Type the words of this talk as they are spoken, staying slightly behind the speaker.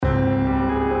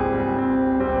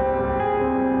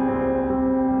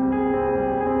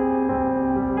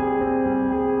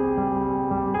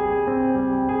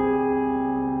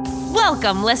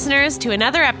Welcome, listeners, to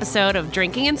another episode of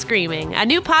Drinking and Screaming, a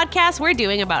new podcast we're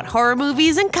doing about horror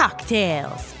movies and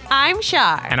cocktails. I'm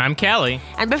Shar. And I'm Callie.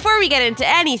 And before we get into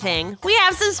anything, we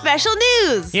have some special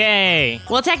news. Yay!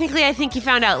 Well, technically, I think you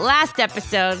found out last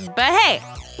episode, but hey,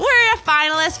 we're a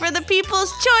finalist for the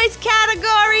People's Choice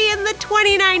category in the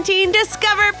 2019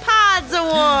 Discover Pods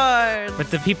Awards.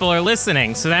 But the people are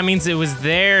listening, so that means it was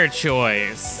their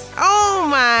choice. Oh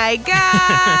my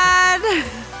God!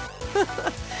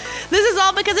 This is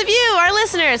all because of you, our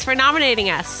listeners, for nominating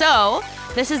us. So,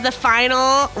 this is the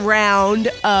final round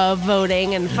of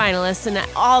voting and finalists and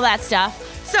all that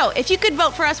stuff. So, if you could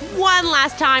vote for us one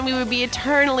last time, we would be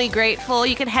eternally grateful.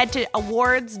 You can head to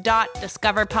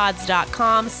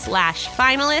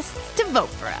awards.discoverpods.com/finalists to vote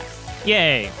for us.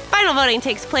 Yay! Final voting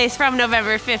takes place from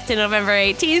November 5th to November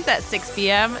 18th at 6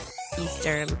 p.m.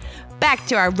 Eastern. Back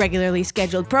to our regularly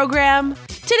scheduled program.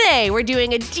 Today, we're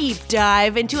doing a deep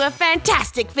dive into a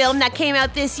fantastic film that came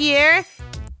out this year.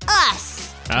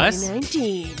 Us. Us?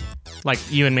 2019. Like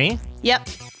you and me? Yep.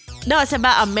 No, it's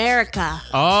about America.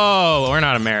 Oh, we're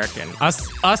not American.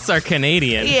 Us are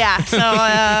Canadian. Yeah,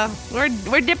 so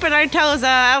we're dipping our toes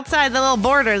outside the little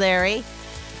border there, eh?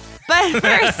 But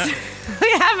first,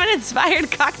 we have an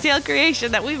inspired cocktail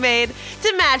creation that we made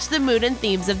to match the mood and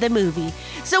themes of the movie.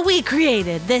 So we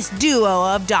created this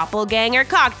duo of doppelganger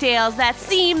cocktails that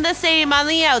seem the same on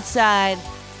the outside,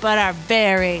 but are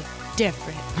very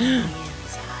different on the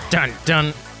inside. Dun,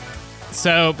 dun.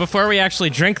 So before we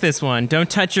actually drink this one, don't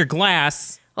touch your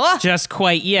glass just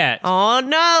quite yet. Oh,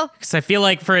 no. Because I feel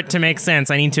like for it to make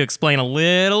sense, I need to explain a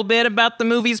little bit about the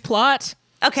movie's plot.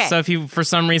 Okay. So if you, for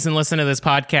some reason, listen to this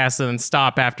podcast and then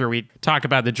stop after we talk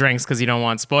about the drinks because you don't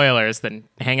want spoilers, then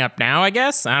hang up now, I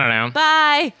guess? I don't know.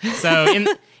 Bye. So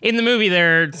in the movie,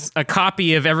 there's a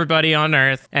copy of everybody on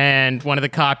Earth, and one of the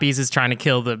copies is trying to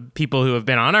kill the people who have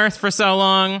been on Earth for so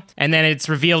long. And then it's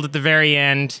revealed at the very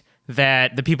end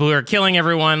that the people who are killing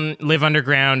everyone live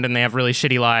underground and they have really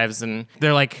shitty lives, and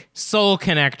they're like soul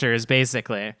connectors,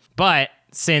 basically. But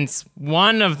since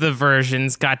one of the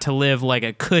versions got to live like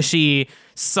a cushy,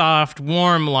 soft,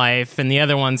 warm life, and the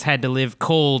other ones had to live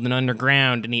cold and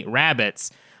underground and eat rabbits,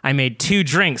 I made two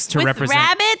drinks to represent...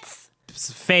 rabbits?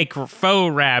 Fake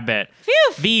faux rabbit.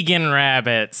 Phew. Vegan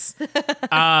rabbits.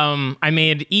 I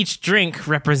made each drink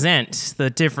represent the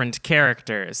different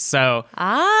characters. So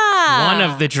one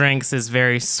of the drinks is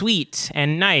very sweet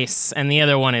and nice, and the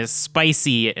other one is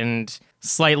spicy and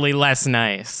slightly less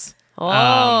nice.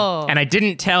 Oh. And I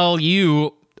didn't tell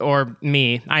you or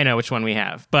me, I know which one we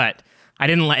have, but I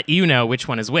didn't let you know which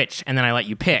one is which, and then I let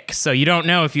you pick. So you don't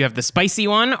know if you have the spicy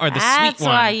one or the sweet one. That's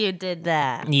why you did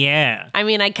that. Yeah. I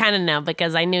mean, I kind of know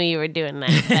because I knew you were doing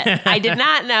that, but I did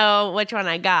not know which one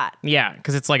I got. Yeah,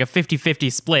 because it's like a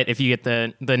 50-50 split if you get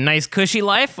the nice cushy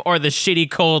life or the shitty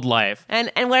cold life.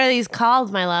 And what are these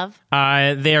called, my love?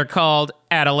 They are called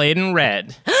Adelaide and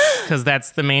Red, because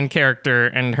that's the main character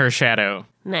and her shadow.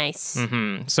 Nice.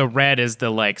 Mm-hmm. So Red is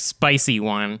the like spicy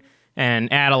one,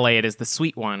 and Adelaide is the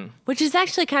sweet one. Which is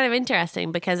actually kind of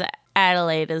interesting because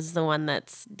Adelaide is the one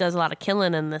that does a lot of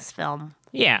killing in this film.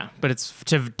 Yeah, but it's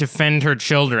to defend her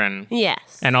children.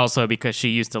 Yes. And also because she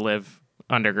used to live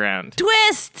underground.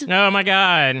 Twist! Oh my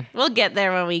God. We'll get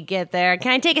there when we get there.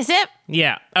 Can I take a sip?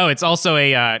 Yeah. Oh, it's also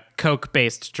a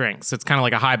Coke-based drink, so it's kind of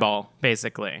like a highball,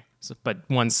 basically. So, but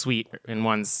one's sweet and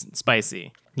one's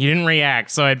spicy. You didn't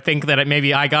react, so I'd think that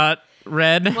maybe I got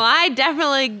red. Well, I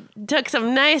definitely took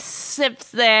some nice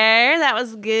sips there. That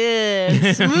was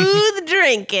good. Smooth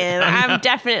drinking. I'm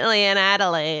definitely in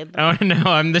Adelaide. Oh no,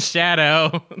 I'm the shadow.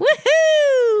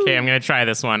 Woohoo! Okay, I'm gonna try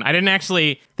this one. I didn't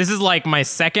actually, this is like my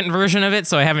second version of it,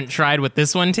 so I haven't tried what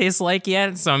this one tastes like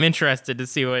yet, so I'm interested to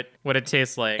see what it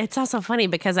tastes like. It's also funny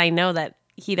because I know that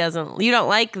you don't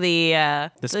like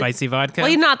the spicy vodka?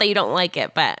 Well, not that you don't like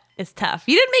it, but it's tough.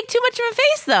 You didn't make too much of a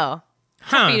face though.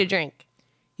 Tough for you to drink.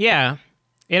 Yeah.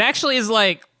 It actually is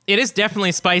like, it is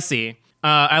definitely spicy.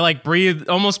 I like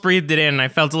almost breathed it in. I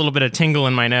felt a little bit of tingle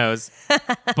in my nose.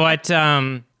 But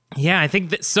yeah, I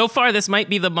think that so far this might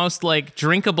be the most like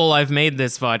drinkable I've made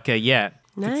this vodka yet.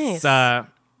 Nice. It's I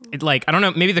don't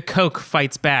know, maybe the Coke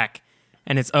fights back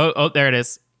and it's, oh, there it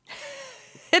is.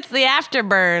 It's the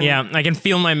afterburn. Yeah, I can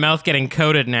feel my mouth getting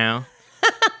coated now.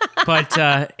 But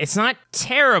it's not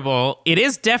terrible. It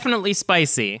is definitely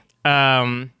spicy.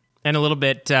 And a little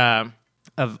bit of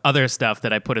other stuff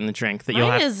that I put in the drink that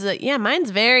you'll have.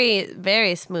 Mine's very,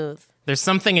 very smooth. There's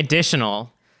something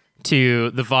additional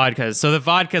to the vodkas. So the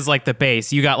vodka's like the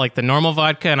base. You got like the normal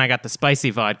vodka and I got the spicy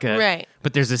vodka. Right.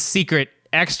 But there's a secret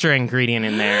extra ingredient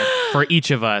in there for each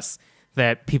of us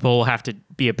that people will have to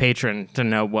be a patron to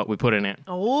know what we put in it.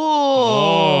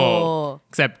 Oh.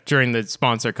 Except during the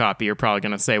sponsor copy, you're probably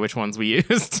going to say which ones we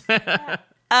used.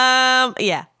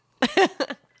 Yeah.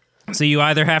 So you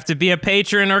either have to be a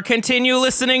patron or continue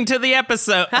listening to the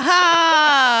episode.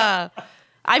 I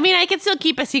mean, I can still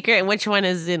keep a secret in which one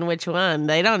is in which one.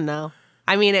 They don't know.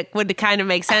 I mean, it would kind of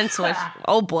make sense.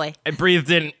 Oh boy. I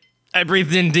breathed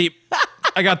in deep.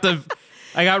 I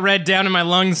got red down in my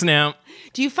lungs now.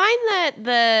 Do you find that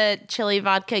the chili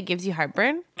vodka gives you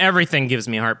heartburn? Everything gives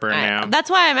me heartburn now. That's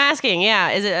why I'm asking.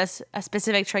 Yeah. Is it a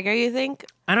specific trigger, you think?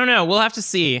 I don't know. We'll have to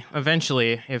see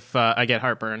eventually if I get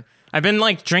heartburn. I've been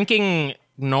like drinking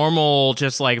normal,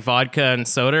 just like vodka and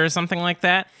soda or something like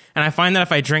that. And I find that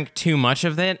if I drink too much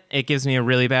of it, it gives me a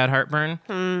really bad heartburn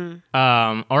or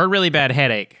a really bad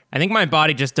headache. I think my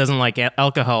body just doesn't like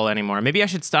alcohol anymore. Maybe I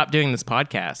should stop doing this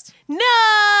podcast.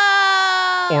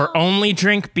 No! Or only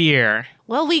drink beer.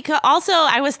 Well, we could also,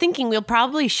 I was thinking we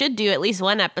probably should do at least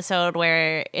one episode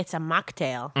where it's a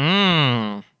mocktail.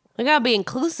 We gotta be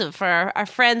inclusive for our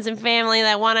friends and family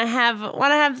that want to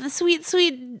have the sweet,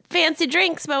 fancy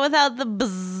drinks, but without the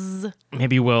buzz.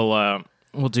 Maybe we'll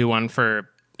do one for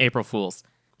April Fools.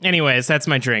 Anyways, that's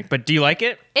my drink. But do you like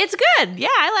it? It's good. Yeah,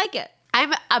 I like it.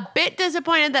 I'm a bit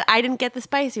disappointed that I didn't get the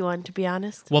spicy one, to be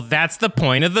honest. Well, that's the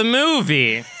point of the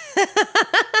movie.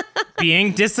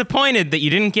 Being disappointed that you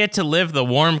didn't get to live the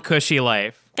warm, cushy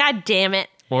life. God damn it.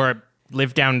 Or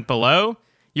live down below.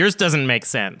 Yours doesn't make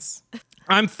sense.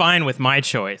 I'm fine with my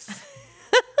choice.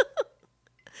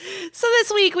 So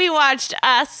this week we watched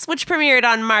Us, which premiered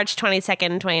on March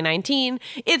 22nd, 2019.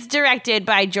 It's directed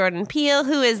by Jordan Peele,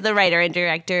 who is the writer and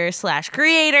director /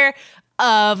 creator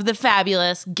of the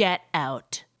fabulous Get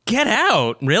Out. Get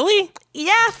Out? Really?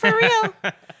 Yeah, for real.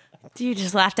 You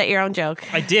just laughed at your own joke.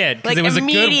 I did, because Like, it was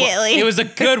immediately. It was a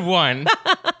good one.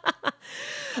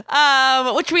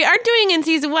 Which we aren't doing in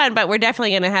season 1, but we're definitely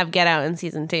going to have Get Out in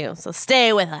season 2. So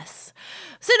stay with us.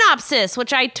 Synopsis,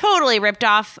 which I totally ripped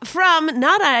off from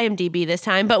not IMDb this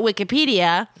time, but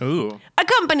Wikipedia. Ooh.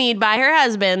 Accompanied by her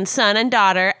husband, son, and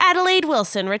daughter, Adelaide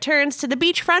Wilson returns to the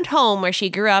beachfront home where she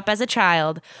grew up as a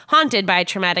child. Haunted by a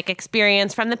traumatic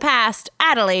experience from the past,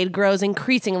 Adelaide grows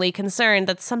increasingly concerned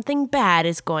that something bad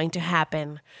is going to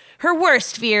happen. Her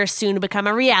worst fears soon become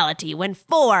a reality when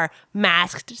 4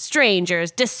 masked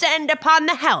strangers descend upon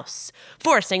the house,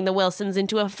 forcing the Wilsons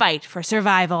into a fight for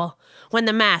survival. When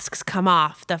the masks come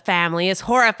off, the family is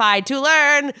horrified to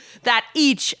learn that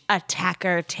each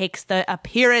attacker takes the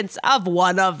appearance of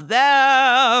one of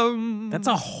them. That's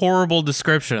a horrible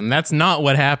description. That's not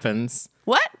what happens.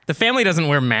 What? The family doesn't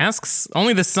wear masks.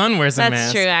 Only the son wears a mask.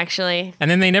 That's true, actually. And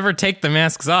then they never take the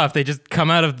masks off. They just come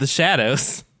out of the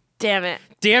shadows. Damn it.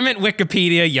 Damn it,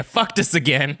 Wikipedia. You fucked us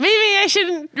again. Maybe I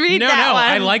shouldn't read No, that one.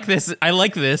 I like this.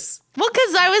 Well,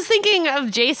 because I was thinking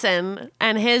of Jason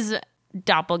and his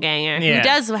doppelganger, Yeah. who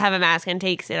does have a mask and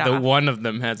takes it The off. one of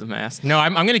them has a mask. No,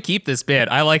 I'm going to keep this bit.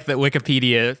 I like that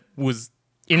Wikipedia was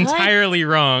entirely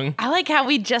wrong. I like how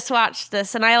we just watched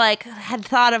this, and I had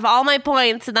thought of all my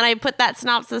points, and then I put that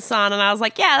synopsis on, and I was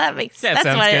like, "Yeah, that makes sense.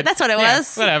 That sounds good. That's what it Yeah,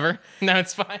 was." Whatever. No,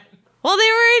 it's fine. Well,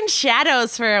 they were in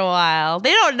shadows for a while.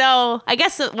 They don't know. I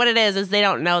guess what it is they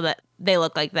don't know that they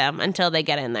look like them until they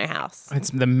get in their house. It's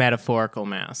the metaphorical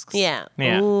masks. Yeah.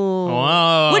 Yeah. Ooh.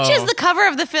 Whoa. Which is the cover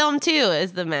of the film too,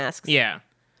 is the masks. Yeah.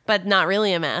 But not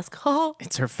really a mask. All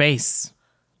It's her face.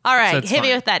 right, So it's hit me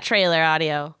fine. with that trailer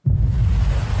audio.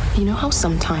 You know how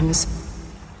sometimes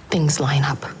things line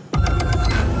up?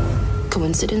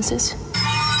 Coincidences?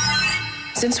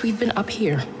 Since we've been up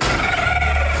here,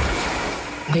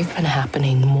 they've been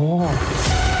happening more.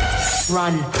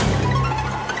 Run.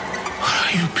 What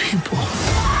are you people?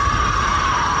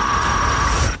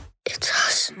 It's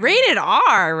us. Rated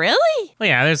R, really? Well,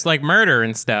 yeah, there's like murder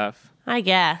and stuff. I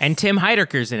guess. And Tim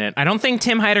Heidecker's in it. I don't think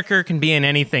Tim Heidecker can be in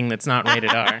anything that's not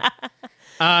rated R.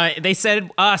 They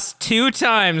said us 2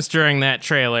 times during that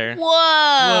trailer. Whoa.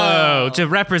 Whoa, to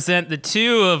represent the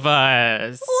 2 of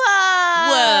us.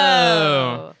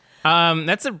 Whoa. Whoa.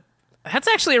 That's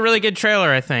actually a really good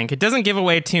trailer, I think. It doesn't give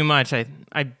away too much, I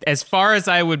as far as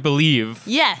I would believe.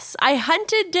 Yes, I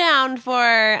hunted down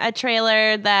for a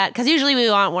trailer because usually we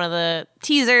want one of the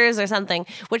teasers or something,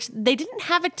 which they didn't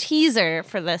have a teaser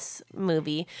for this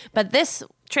movie. But this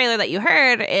trailer that you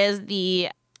heard is the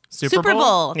Super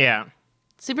Bowl. Yeah.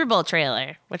 Super Bowl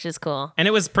trailer, which is cool. And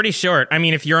it was pretty short. I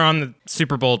mean, if you're on the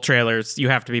Super Bowl trailers, you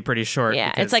have to be pretty short. Yeah,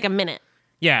 because it's like a minute.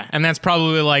 Yeah, and that's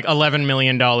probably like $11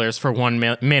 million for 1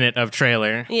 minute of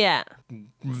trailer. Yeah.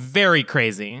 Very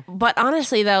crazy. But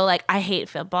honestly, though, like, I hate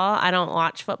football. I don't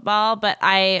watch football, but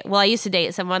I used to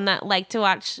date someone that liked to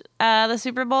watch the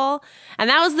Super Bowl, and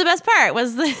that was the best part,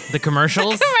 was the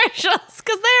commercials? commercials,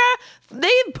 because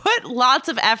they put lots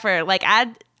of effort. Like,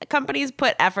 ad companies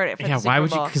put effort for the Super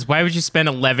Bowl. Why would you spend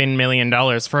 $11 million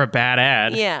for a bad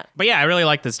ad? Yeah. But yeah, I really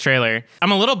like this trailer.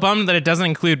 I'm a little bummed that it doesn't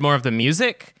include more of the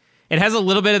music. It has a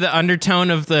little bit of the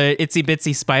undertone of the itsy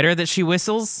bitsy spider that she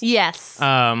whistles. Yes.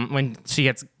 When she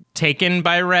gets taken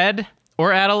by Red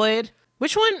or Adelaide.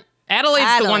 Which one?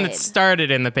 Adelaide's the one that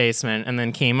started in the basement and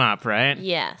then came up, right?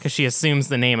 Yes. Because she assumes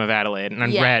the name of Adelaide, and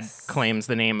then Yes. Red claims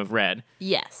the name of Red.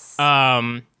 Yes.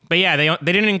 But yeah,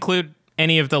 they didn't include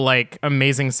any of the like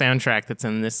amazing soundtrack that's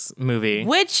in this movie.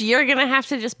 Which you're going to have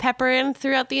to just pepper in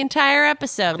throughout the entire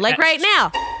episode. Like right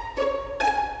now.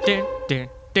 Dun, dun,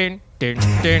 dun, dun,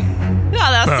 dun. Oh,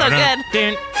 that was so good.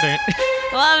 Dun, dun.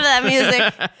 Love that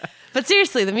music. But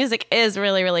seriously, the music is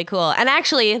really, really cool. And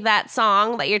actually, that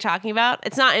song that you're talking about,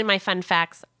 it's not in my fun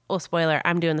facts. Oh, spoiler,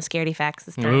 I'm doing the scaredy facts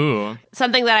this time. Ooh.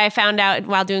 Something that I found out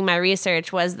while doing my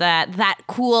research was that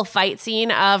cool fight scene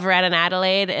of Red and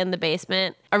Adelaide in the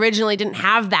basement originally didn't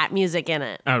have that music in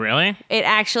it. Oh, really? It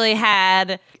actually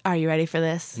had, are you ready for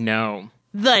this? No.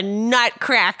 The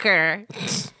Nutcracker.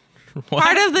 What?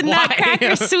 Part of the Why?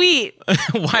 Nutcracker suite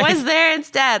Why? was there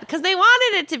instead. Because they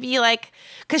wanted it to be like,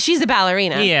 because she's a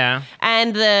ballerina. Yeah.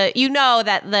 And that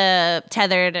the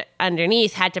tethered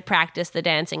underneath had to practice the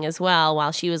dancing as well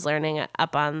while she was learning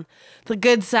up on the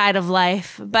good side of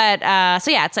life. But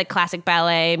so yeah, it's like classic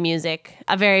ballet music.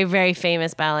 A very, very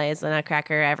famous ballet is the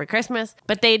Nutcracker every Christmas.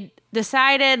 But they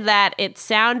decided that it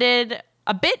sounded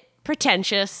a bit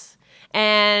pretentious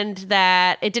and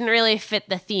that it didn't really fit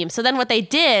the theme. So then what they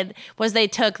did was they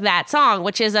took that song,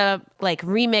 which is a like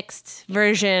remixed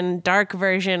version, dark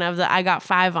version of the I Got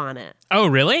Five on It. Oh,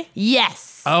 really?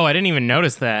 Yes. Oh, I didn't even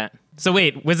notice that. So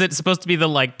wait, was it supposed to be the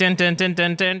like dun dun dun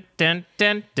dun dun dun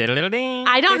dun dun?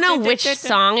 I don't know which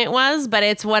song it was, but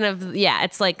it's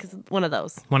it's like one of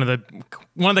those. One of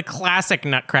the classic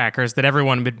Nutcrackers that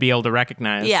everyone would be able to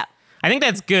recognize. Yeah. I think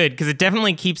that's good because it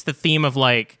definitely keeps the theme of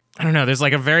like, I don't know, there's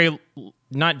like a very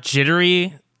not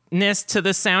jitteriness to the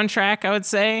soundtrack, I would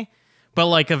say, but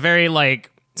like a very like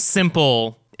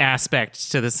simple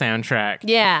aspect to the soundtrack.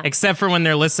 Yeah. Except for when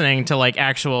they're listening to like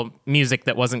actual music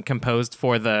that wasn't composed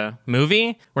for the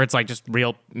movie, where it's like just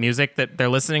real music that they're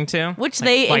listening to. Which like,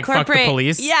 they like incorporate. Fuck the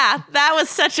Police. Yeah, that was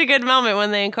such a good moment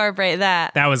when they incorporate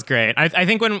that. That was great. I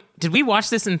think did we watch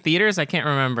this in theaters? I can't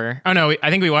remember. Oh no, I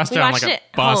think we watched it on like a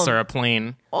bus or a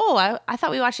plane. Oh, I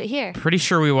thought we watched it here. Pretty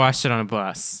sure we watched it on a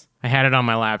bus. I had it on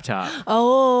my laptop.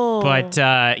 Oh. But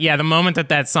yeah, the moment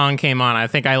that song came on, I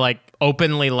think I like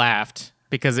openly laughed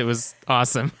because it was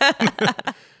awesome.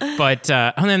 But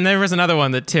and then there was another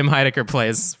one that Tim Heidecker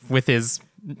plays with his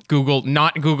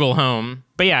not Google Home.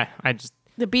 But yeah,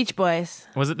 The Beach Boys.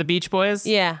 Was it the Beach Boys?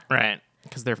 Yeah. Right,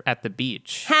 because they're at the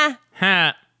beach. Ha.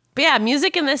 Ha. But yeah,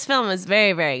 music in this film is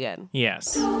very, very good.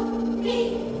 Yes.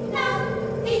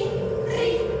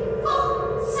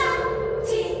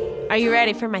 Are you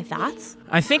ready for my thoughts?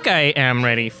 I think I am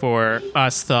ready for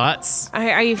us thoughts.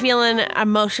 Are you feeling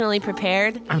emotionally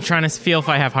prepared? I'm trying to feel if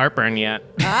I have heartburn yet.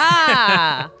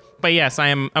 Ah. But yes, I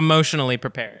am emotionally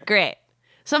prepared. Great.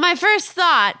 So my first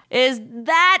thought is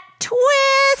that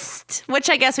twist, which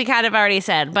I guess we kind of already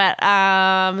said. But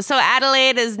so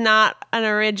Adelaide is not an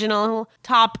original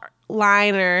top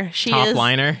liner. Top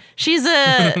liner? She's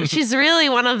really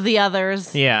one of the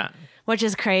others. Yeah. Which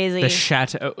is crazy. The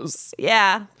Chateaus.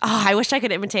 Yeah. Oh, I wish I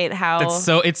could imitate how.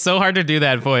 It's so hard to do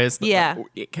that voice. Yeah.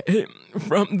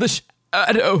 From the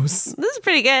Chateaus. This is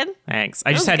pretty good. Thanks.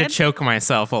 I just had to choke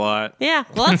myself a lot. Yeah.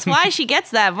 Well, that's why she gets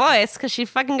that voice, because she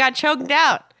fucking got choked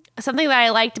out. Something that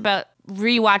I liked about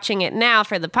rewatching it now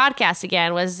for the podcast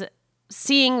again was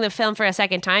seeing the film for a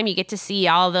second time. You get to see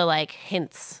all the like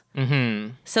hints.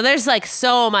 Mm-hmm. So there's like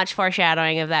so much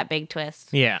foreshadowing of that big twist.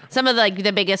 Yeah. Some of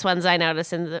the biggest ones I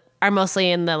noticed are mostly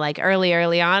in the like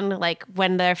early on, like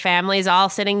when their family's all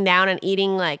sitting down and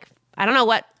eating like, I don't know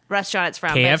what restaurant it's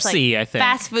from. KFC, but it's like I think.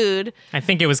 Fast food. I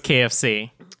think it was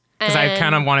KFC. Because I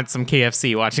kind of wanted some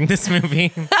KFC watching this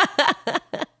movie.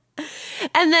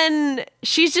 And then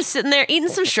she's just sitting there eating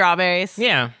some strawberries.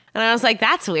 Yeah. And I was like,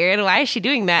 that's weird. Why is she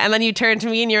doing that? And then you turned to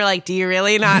me and you're like, do you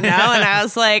really not know? And I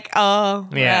was like, oh,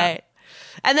 Yeah. right.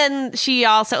 And then she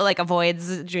also like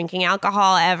avoids drinking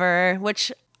alcohol ever, which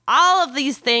all of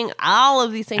these things is a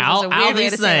weird way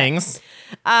to say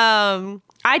that.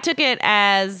 I took it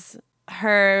as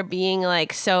her being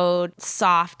like so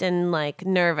soft and like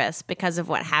nervous because of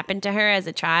what happened to her as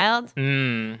a child.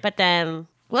 But then,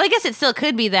 well, I guess it still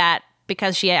could be that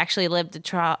because she actually lived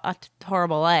a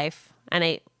horrible life and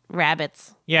ate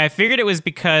rabbits. Yeah, I figured it was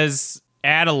because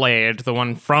Adelaide, the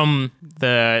one from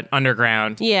the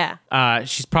underground, Yeah.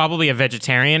 she's probably a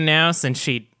vegetarian now since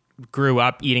she grew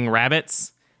up eating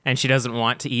rabbits and she doesn't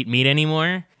want to eat meat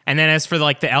anymore. And then as for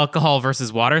like the alcohol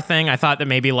versus water thing, I thought that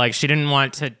maybe like she didn't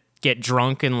want to get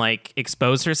drunk and like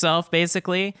expose herself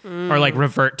basically or like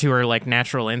revert to her like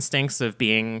natural instincts of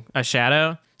being a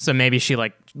shadow. So maybe she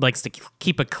like likes to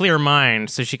keep a clear mind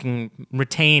so she can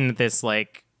retain this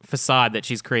like facade that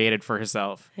she's created for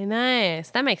herself.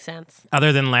 Nice. That makes sense.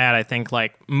 Other than that, I think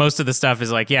like most of the stuff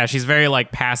is like, yeah, she's very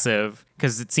like passive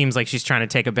because it seems like she's trying to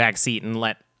take a back seat and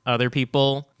let other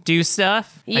people do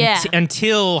stuff. Yeah.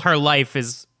 Until her life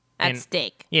is At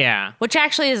stake. Yeah. Which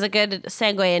actually is a good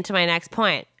segue into my next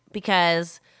point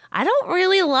because I don't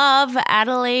really love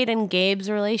Adelaide and Gabe's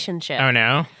relationship. Oh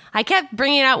no. I kept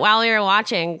bringing it up while we were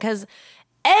watching because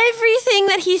everything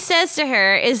that he says to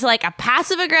her is like a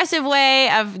passive aggressive way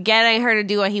of getting her to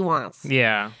do what he wants.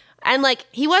 Yeah. And like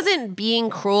he wasn't being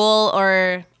cruel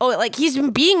or like he's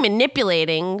being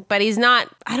manipulating, but he's not.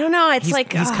 I don't know. It's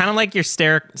He's kind of like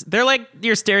they're like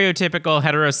your stereotypical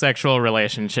heterosexual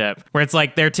relationship where it's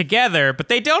like they're together, but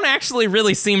they don't actually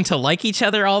really seem to like each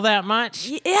other all that much.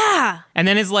 yeah. And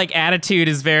then his like attitude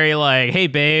is very like, hey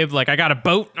babe, like I got a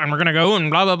boat and we're gonna go and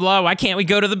blah blah blah. Why can't we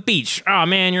go to the beach? Oh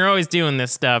man, you're always doing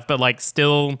this stuff, but like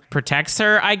still protects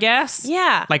her, I guess.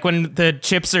 Yeah. Like when the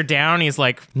chips are down, he's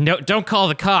like, no, don't call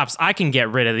the cops. I can get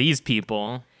rid of these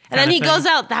people. And then he goes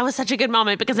out. That was such a good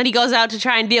moment because then he goes out to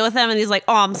try and deal with them and he's like,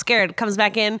 oh, I'm scared. Comes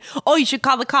back in. Oh, you should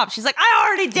call the cops. She's like, I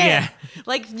already did. Yeah.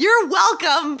 Like, you're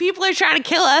welcome. People are trying to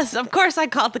kill us. Of course I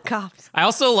called the cops. I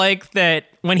also like that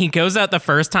when he goes out the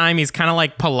first time, he's kind of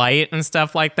like polite and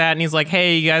stuff like that. And he's like,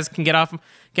 hey, you guys can get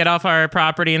off our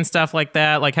property and stuff like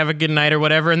that. Like, have a good night or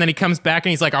whatever. And then he comes back and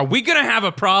he's like, are we going to have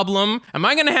a problem? Am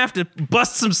I going to have to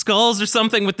bust some skulls or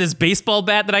something with this baseball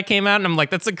bat that I came out? And I'm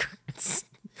like, it's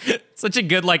such a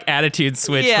good like attitude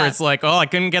switch where it's like, oh, I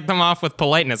couldn't get them off with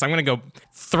politeness. I'm going to go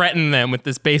threaten them with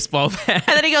this baseball bat.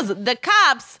 And then he goes, the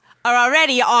cops are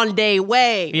already on their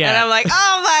way. Yeah. And I'm like,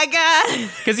 oh my God.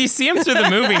 Because you see him through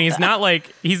the movie and he's not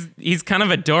like, he's kind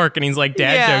of a dork and he's like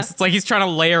dad jokes. It's like he's trying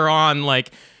to layer on like,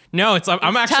 no,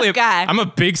 I'm actually tough guy. I'm a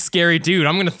big scary dude.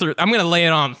 I'm gonna lay it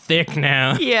on thick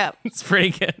now. Yeah. It's pretty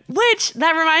good. Which,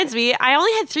 that reminds me, I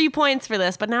only had 3 points for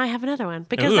this, but now I have another one.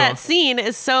 Because Ooh. that scene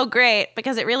is so great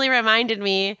because it really reminded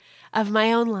me of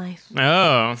my own life.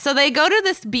 Oh. So they go to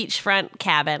this beachfront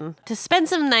cabin to spend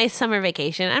some nice summer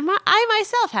vacation. And I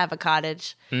myself have a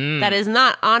cottage that is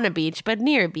not on a beach, but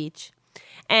near a beach.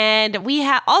 And we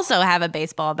also have a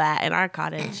baseball bat in our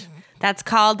cottage. That's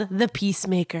called the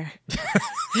Peacemaker.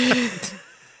 It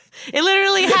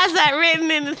literally has that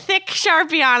written in thick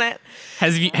Sharpie on it.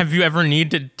 Have you ever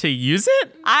needed to use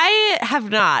it? I have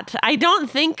not. I don't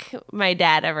think my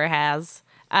dad ever has.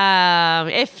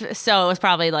 If so, it was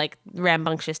probably like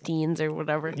rambunctious teens or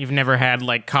whatever. You've never had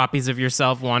like copies of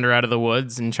yourself wander out of the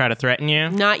woods and try to threaten you?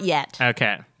 Not yet.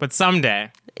 Okay, but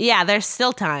someday. Yeah, there's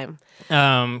still time.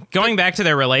 Going back to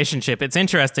their relationship, it's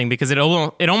interesting because it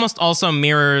almost also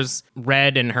mirrors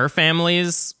Red and her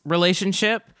family's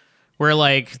relationship, where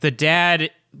like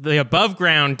the above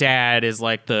ground dad is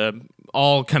like the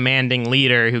all commanding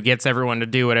leader who gets everyone to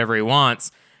do whatever he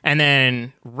wants, and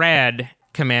then Red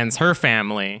commands her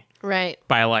family Right.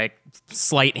 by like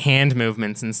slight hand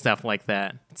movements and stuff like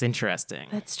that. It's interesting.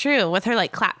 That's true. With her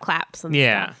like claps and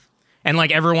Yeah. stuff. And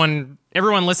like everyone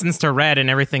listens to Red and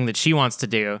everything that she wants to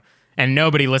do, and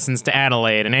nobody listens to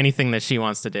Adelaide and anything that she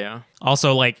wants to do.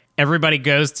 Also, like everybody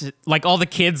goes to, like all the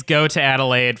kids go to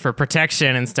Adelaide for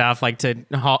protection and stuff, like to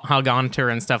hug onto her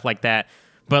and stuff like that.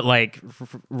 But like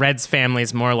Red's family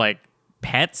is more like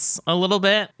pets a little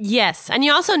bit. Yes, and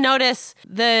you also notice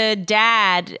the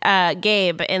dad,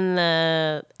 Gabe, in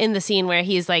the scene where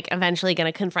he's like eventually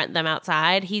going to confront them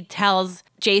outside. He tells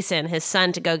Jason, his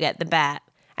son, to go get the bat.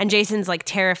 And Jason's like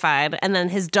terrified, and then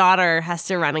his daughter has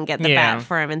to run and get the bat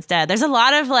for him instead. There's a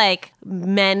lot of like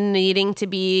men needing to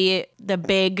be the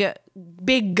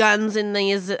big guns in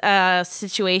these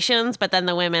situations, but then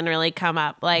the women really come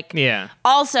up. Like,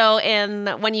 also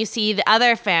when you see the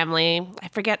other family, I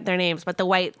forget their names, but the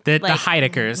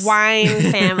Heidekers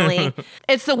wine family.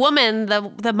 It's the woman,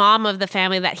 the mom of the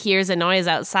family that hears a noise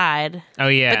outside. Oh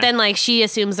yeah. But then like she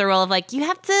assumes the role of like, you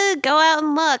have to go out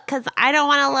and look because I don't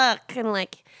want to look, and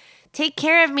like, take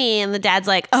care of me. And the dad's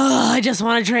like, oh, I just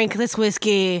want to drink this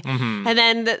whiskey. Mm-hmm. And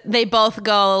then they both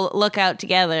go look out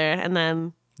together, and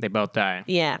then They both die.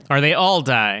 Yeah. Or they all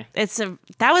die.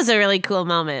 That was a really cool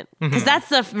moment because that's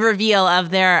the reveal of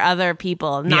there are other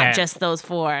people, not just those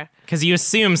 4. Because you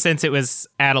assume, since it was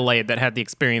Adelaide that had the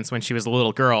experience when she was a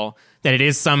little girl, that it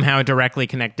is somehow directly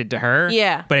connected to her.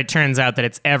 Yeah. But it turns out that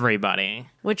it's everybody.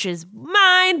 Which is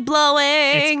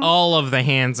mind-blowing. It's all of the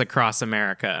Hands Across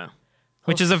America.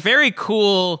 Which is a very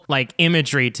cool, like,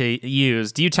 imagery to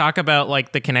use. Do you talk about,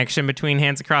 like, the connection between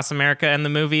Hands Across America and the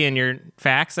movie in your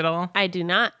facts at all? I do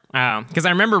not. Oh, because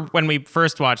I remember when we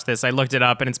first watched this, I looked it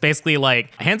up, and it's basically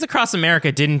like Hands Across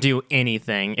America didn't do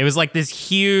anything. It was like this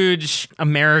huge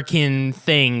American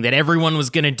thing that everyone was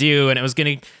going to do, and it was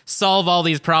going to solve all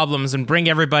these problems and bring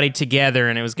everybody together,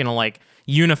 and it was going to, like,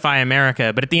 unify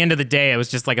America. But at the end of the day, it was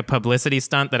just like a publicity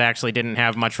stunt that actually didn't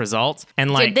have much result.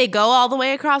 And like, did they go all the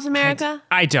way across America?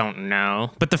 I don't know.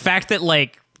 But the fact that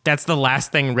like that's the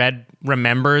last thing Red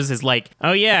remembers is like,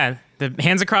 oh yeah, the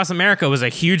Hands Across America was a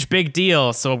huge big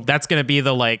deal. So that's going to be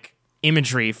the like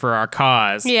imagery for our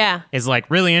cause. Yeah. Is like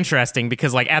really interesting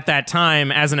because like at that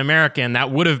time as an American, that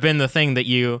would have been the thing that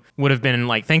you would have been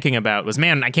like thinking about was,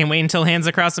 man, I can't wait until Hands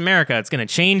Across America. It's going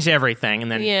to change everything.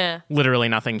 And then literally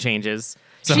nothing changes.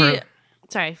 So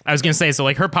I was going to say, so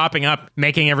like her popping up,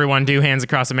 making everyone do Hands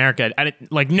Across America,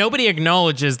 like nobody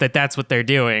acknowledges that that's what they're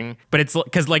doing, but it's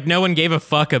because like no one gave a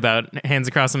fuck about Hands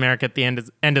Across America at the end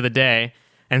of the day.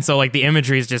 And so, like, the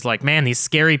imagery is just like, man, these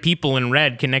scary people in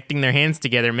red connecting their hands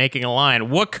together, making a line.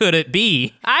 What could it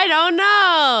be? I don't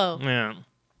know. Yeah.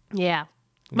 Yeah.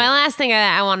 My last thing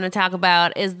I want to talk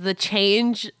about is the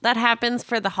change that happens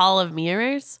for the Hall of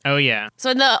Mirrors. Oh, yeah.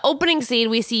 So in the opening scene,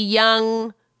 we see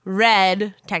young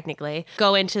Red, technically,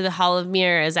 go into the Hall of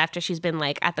Mirrors after she's been,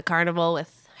 like, at the carnival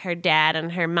with her dad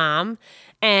and her mom.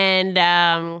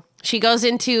 And she goes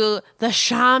into the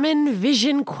Shaman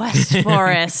Vision Quest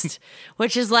Forest,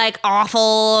 which is like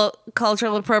awful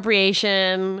cultural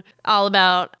appropriation, all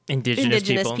about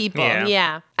indigenous people.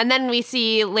 Yeah. And then we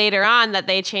see later on that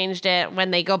they changed it when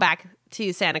they go back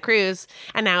to Santa Cruz,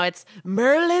 and now it's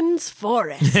Merlin's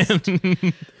Forest.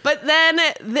 But then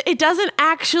it doesn't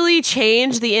actually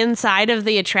change the inside of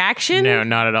the attraction. No,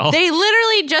 not at all. They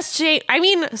literally just change. I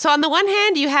mean, so on the one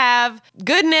hand, you have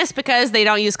goodness because they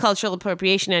don't use cultural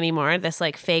appropriation anymore, this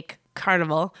like fake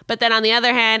carnival. But then on the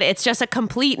other hand, it's just a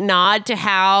complete nod to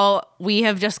how we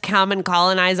have just come and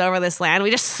colonized over this land.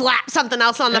 We just slap something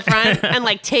else on the front and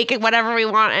like take it whatever we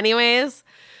want anyways.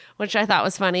 Which I thought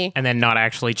was funny. And then not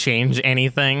actually change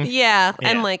anything. Yeah.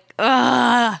 And like,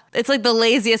 it's like the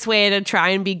laziest way to try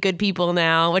and be good people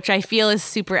now, which I feel is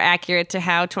super accurate to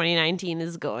how 2019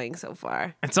 is going so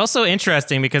far. It's also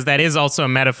interesting because that is also a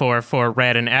metaphor for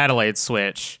Red and Adelaide's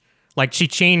switch. Like, she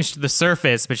changed the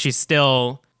surface, but she's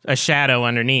still a shadow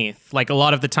underneath. Like, a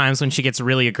lot of the times when she gets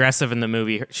really aggressive in the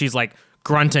movie, she's like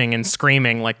grunting and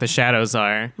screaming like the shadows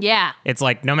are. Yeah. It's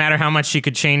like no matter how much she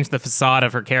could change the facade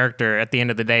of her character, at the end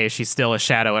of the day, she's still a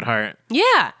shadow at heart.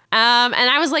 Yeah. And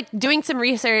I was like doing some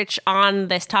research on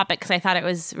this topic because I thought it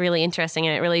was really interesting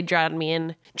and it really drew me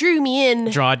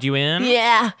in. Drawed you in?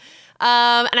 Yeah.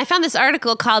 And I found this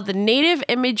article called The Native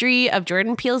Imagery of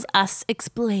Jordan Peele's Us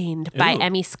Explained by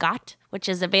Emmy Scott, which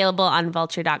is available on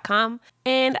vulture.com.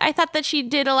 And I thought that she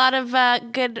did a lot of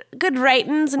good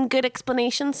writings and good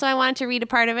explanations, so I wanted to read a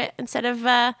part of it instead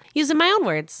of using my own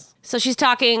words. So she's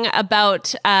talking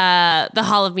about the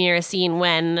Hall of Mirrors scene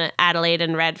when Adelaide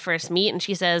and Red first meet, and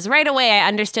she says, right away I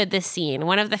understood this scene,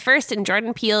 one of the first in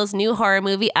Jordan Peele's new horror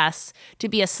movie Us, to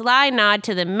be a sly nod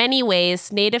to the many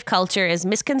ways Native culture is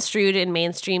misconstrued in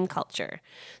mainstream culture.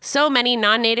 So many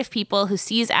non-Native people who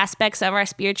seize aspects of our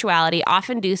spirituality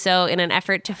often do so in an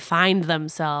effort to find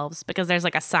themselves, because there's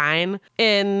like a sign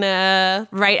in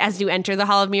right as you enter the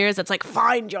Hall of Mirrors that's like,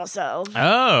 find yourself.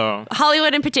 Oh.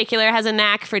 Hollywood in particular has a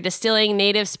knack for distilling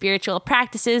Native spiritual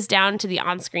practices down to the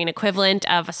on-screen equivalent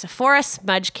of a Sephora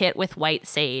smudge kit with white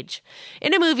sage.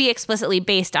 In a movie explicitly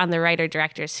based on the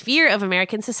writer-director's fear of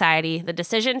American society, the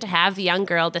decision to have the young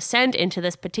girl descend into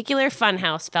this particular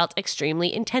funhouse felt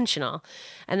extremely intentional.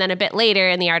 And then a bit later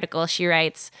in the article, she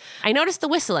writes, I noticed the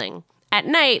whistling at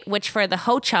night, which for the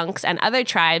Ho-Chunks and other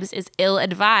tribes is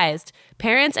ill-advised.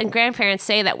 Parents and grandparents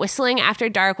say that whistling after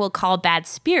dark will call bad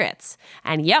spirits.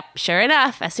 And yep, sure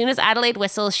enough, as soon as Adelaide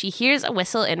whistles, she hears a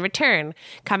whistle in return,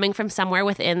 coming from somewhere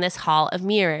within this hall of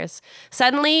mirrors.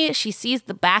 Suddenly, she sees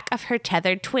the back of her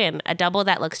tethered twin, a double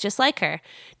that looks just like her.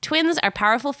 Twins are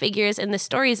powerful figures in the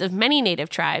stories of many Native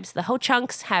tribes. The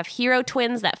Ho-Chunks have hero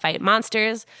twins that fight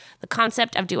monsters. The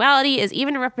concept of duality is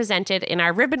even represented in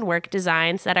our ribbon work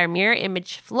designs that are mirror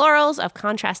image florals of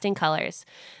contrasting colors.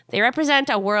 They represent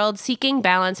a world seeking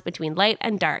balance between light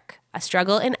and dark, a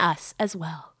struggle in us as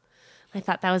well. I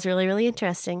thought that was really, really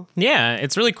interesting. Yeah,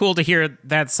 it's really cool to hear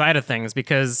that side of things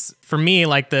because for me,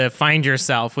 like the find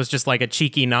yourself was just like a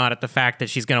cheeky nod at the fact that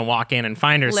she's going to walk in and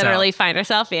find herself. Literally find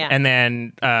herself, yeah. And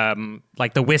then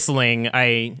like the whistling,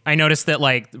 I noticed that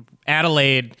like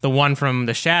Adelaide, the one from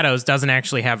the shadows, doesn't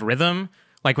actually have rhythm.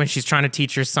 Like when she's trying to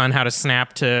teach her son how to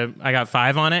snap to I got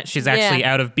 5 on it, she's actually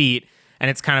out of beat. And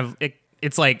it's kind of,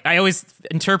 it's like, I always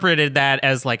interpreted that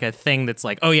as like a thing that's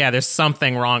like, oh yeah, there's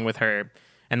something wrong with her.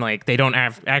 And like they don't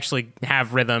actually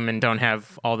have rhythm and don't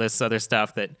have all this other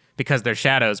stuff that because they're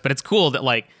shadows. But it's cool that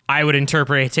like I would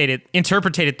interpret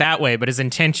it that way. But his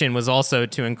intention was also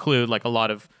to include like a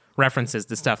lot of references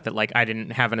to stuff that like I didn't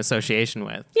have an association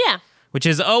with. Yeah. Which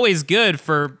is always good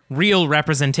for real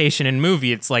representation in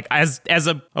movie. It's like as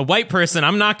a white person,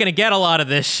 I'm not going to get a lot of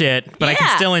this shit, but I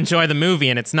can still enjoy the movie.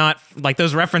 And it's not like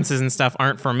those references and stuff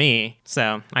aren't for me.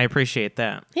 So I appreciate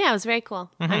that. Yeah, it was very cool.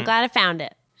 I'm glad I found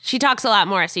it. She talks a lot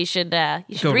more, so you should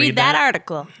read that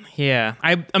article. Yeah.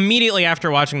 I immediately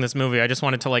after watching this movie, I just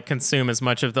wanted to like consume as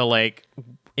much of the like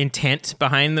intent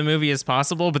behind the movie as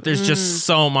possible, but there's just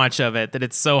so much of it that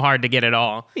it's so hard to get it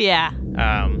all. Yeah.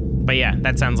 But yeah,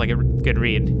 that sounds like a good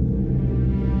read.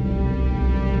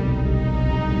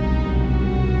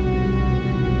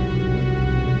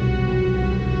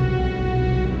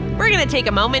 We're going to take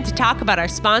a moment to talk about our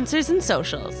sponsors and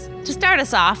socials. To start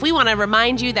us off, we want to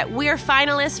remind you that we're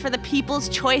finalists for the People's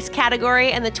Choice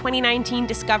category and the 2019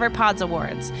 Discover Pods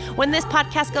Awards. When this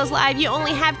podcast goes live, you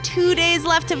only have 2 days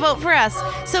left to vote for us.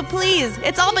 So please,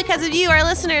 it's all because of you, our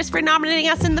listeners, for nominating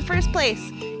us in the first place.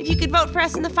 If you could vote for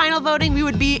us in the final voting, we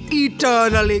would be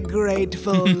eternally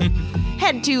grateful.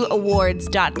 Head to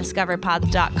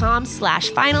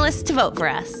awards.discoverpods.com/finalists to vote for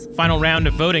us. Final round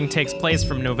of voting takes place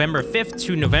from November 5th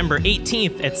to November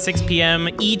 18th at 6 p.m.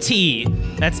 ET.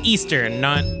 That's Eastern,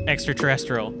 not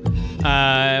extraterrestrial.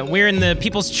 We're in the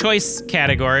People's Choice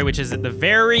category, which is at the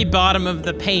very bottom of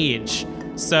the page.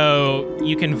 So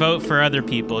you can vote for other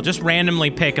people. Just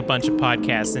randomly pick a bunch of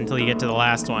podcasts until you get to the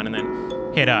last one and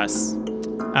then hit us.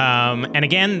 And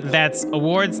again, that's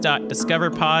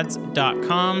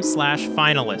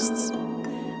awards.discoverpods.com/finalists.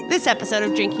 This episode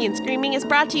of Drinking and Screaming is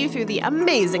brought to you through the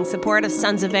amazing support of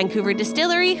Sons of Vancouver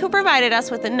Distillery, who provided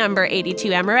us with the number 82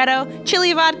 Amaretto,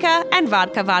 chili vodka, and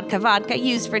vodka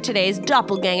used for today's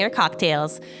doppelganger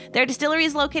cocktails. Their distillery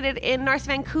is located in North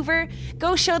Vancouver.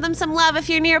 Go show them some love if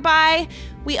you're nearby.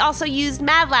 We also used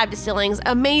Mad Lab Distilling's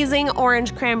amazing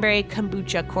orange cranberry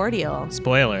kombucha cordial.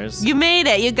 Spoilers. You made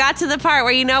it. You got to the part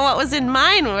where you know what was in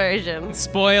mine version.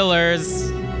 Spoilers.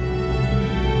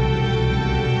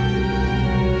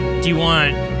 Do you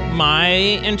want my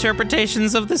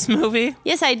interpretations of this movie?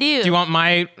 Yes, I do. Do you want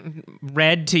my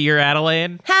red to your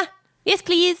Adelaide? Huh? Yes,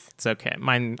 please. It's okay.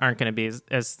 Mine aren't going to be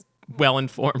as well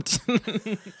informed.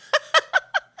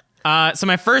 So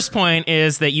my first point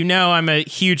is that I'm a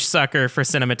huge sucker for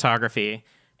cinematography.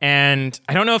 And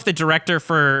I don't know if the director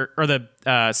or the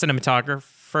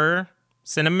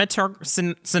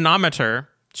cinemometer,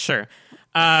 sure,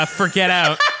 for Get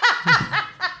Out.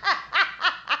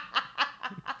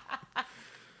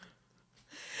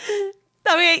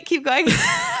 Okay, keep going.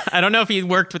 I don't know if he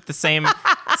worked with the same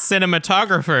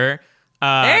cinematographer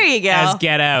there you go. as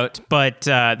Get Out, but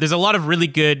there's a lot of really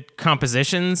good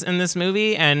compositions in this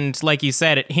movie, and like you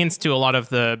said, it hints to a lot of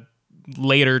the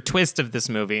later twist of this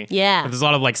movie. Yeah. There's a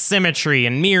lot of like symmetry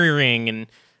and mirroring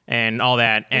and all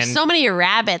that. There's and so many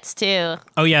rabbits too.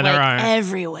 Oh yeah, there like, are.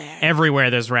 Everywhere. Everywhere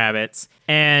there's rabbits.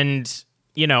 And,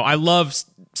 I love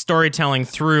storytelling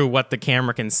through what the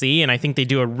camera can see, and I think they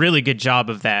do a really good job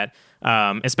of that.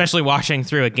 Especially watching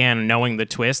through again, knowing the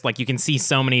twist, like you can see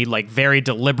so many like very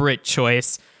deliberate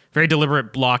choice, very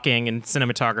deliberate blocking and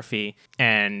cinematography,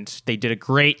 and they did a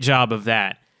great job of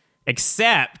that.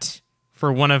 Except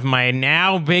for one of my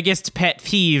now biggest pet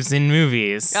peeves in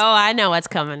movies. Oh, I know what's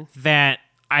coming. That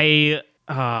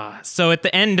so at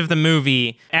the end of the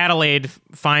movie, Adelaide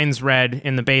finds Red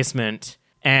in the basement,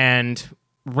 and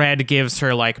Red gives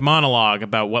her like monologue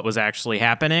about what was actually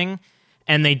happening.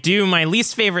 And they do my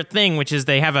least favorite thing, which is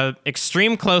they have a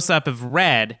extreme close-up of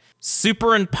Red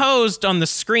superimposed on the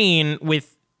screen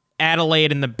with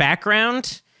Adelaide in the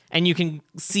background. And you can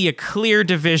see a clear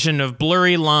division of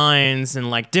blurry lines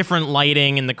and like different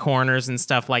lighting in the corners and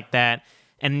stuff like that.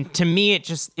 And to me,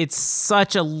 it's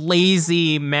such a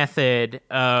lazy method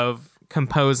of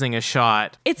composing a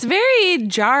shot. It's very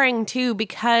jarring too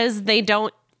because they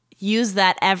don't use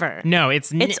that ever. No,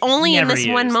 it's only in never this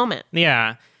used. one moment.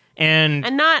 Yeah. And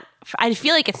not, I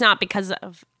feel like it's not because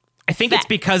of. I think it's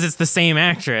because it's the same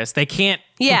actress. They can't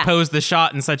compose the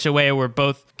shot in such a way where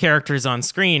both characters on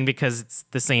screen because it's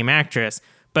the same actress.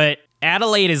 But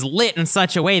Adelaide is lit in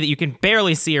such a way that you can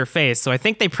barely see her face. So I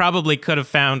think they probably could have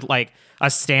found like a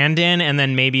stand-in and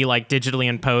then maybe like digitally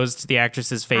imposed the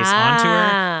actress's face onto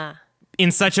her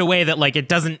in such a way that like it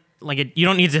doesn't like it. You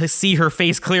don't need to see her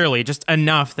face clearly, just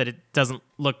enough that it doesn't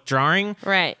look jarring.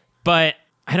 Right. But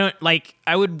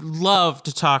I would love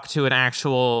to talk to an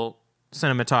actual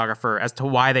cinematographer as to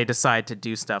why they decide to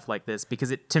do stuff like this,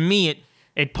 because to me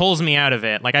it pulls me out of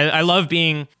it. Like I love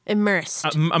being immersed,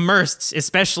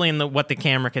 especially in what the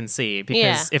camera can see,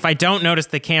 because if I don't notice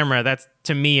the camera, that's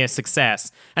to me a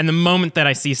success. And the moment that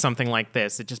I see something like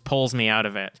this, it just pulls me out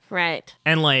of it. Right.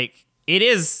 And like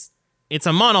it's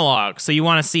a monologue, so you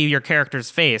want to see your character's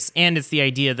face, and it's the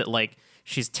idea that like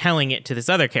she's telling it to this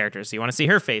other character, so you want to see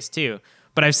her face too.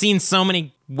 But I've seen so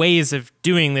many ways of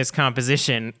doing this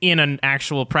composition in an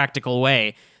actual practical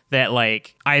way that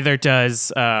like either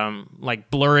does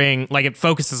like blurring, like it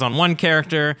focuses on one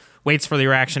character, waits for the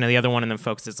reaction of the other one, and then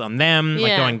focuses on them,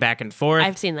 like going back and forth.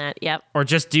 I've seen that, yep. Or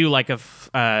just do like a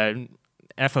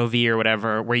FOV or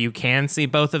whatever where you can see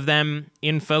both of them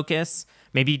in focus.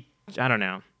 Maybe, I don't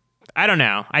know.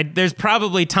 There's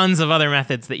probably tons of other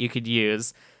methods that you could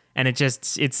use. And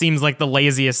it seems like the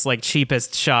laziest, like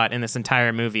cheapest shot in this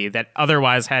entire movie that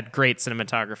otherwise had great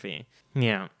cinematography.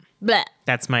 Yeah. Blech.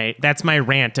 That's my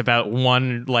rant about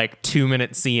one like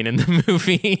 2-minute scene in the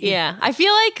movie. Yeah. I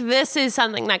feel like this is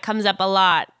something that comes up a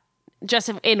lot just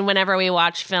in whenever we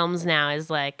watch films now, is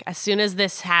like, as soon as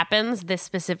this happens, this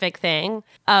specific thing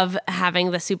of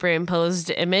having the superimposed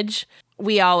image,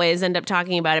 we always end up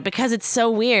talking about it because it's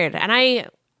so weird. And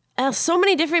so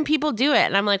many different people do it.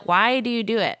 And I'm like, why do you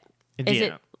do it?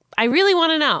 I really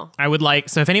want to know.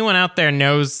 So if anyone out there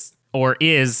knows or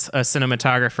is a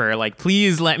cinematographer, like,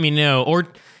 please let me know. Or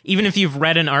even if you've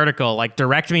read an article, like,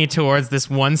 direct me towards this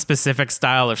one specific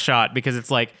style of shot, because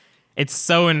it's like, it's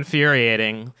so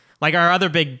infuriating. Like, our other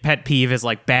big pet peeve is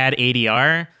like bad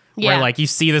ADR, where like you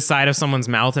see the side of someone's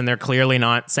mouth and they're clearly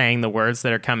not saying the words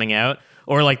that are coming out,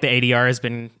 or like the ADR has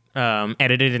been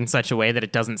edited in such a way that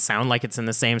it doesn't sound like it's in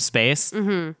the same space.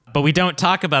 Mm-hmm. But we don't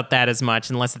talk about that as much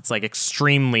unless it's like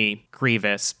extremely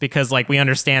grievous, because like we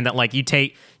understand that like you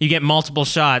get multiple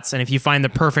shots, and if you find the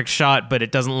perfect shot but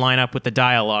it doesn't line up with the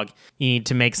dialogue, you need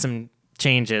to make some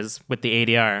changes with the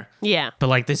ADR. Yeah. But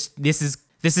like this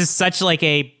is such like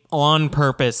a on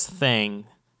purpose thing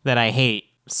that I hate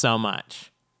so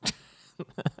much.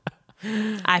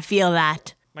 I feel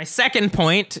that. My second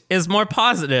point is more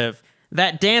positive.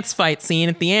 That dance fight scene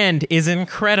at the end is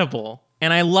incredible,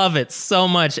 and I love it so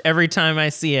much every time I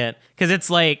see it, because it's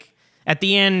like, at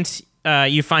the end,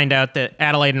 you find out that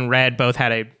Adelaide and Red both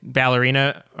had a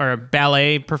ballerina or a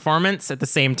ballet performance at the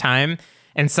same time,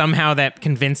 and somehow that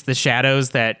convinced the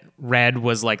Shadows that Red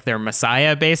was like their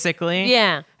messiah, basically.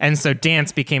 Yeah. And so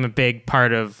dance became a big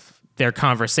part of their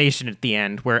conversation at the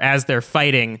end, where as they're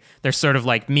fighting, they're sort of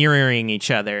like mirroring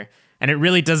each other. And it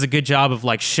really does a good job of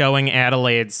like showing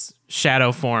Adelaide's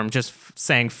shadow form just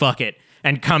saying fuck it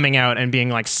and coming out and being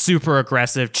like super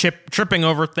aggressive, tripping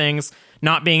over things,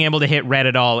 not being able to hit Red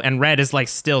at all. And Red is like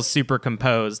still super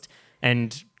composed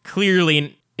and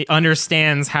clearly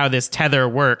understands how this tether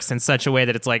works in such a way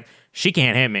that it's like, she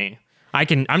can't hit me.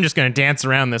 I'm just going to dance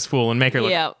around this fool and make her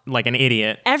look like an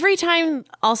idiot. Every time,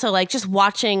 also, like, just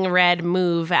watching Red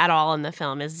move at all in the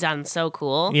film is done so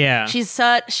cool. Yeah.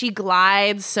 She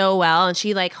glides so well, and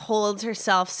she, like, holds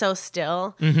herself so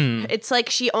still. Mm-hmm. It's like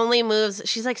she only moves,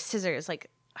 she's like scissors, like,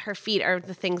 her feet are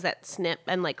the things that snip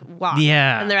and, like, walk.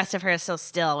 Yeah. And the rest of her is so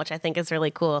still, which I think is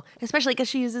really cool, especially because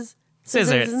she uses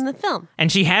scissors in the film. And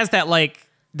she has that, like,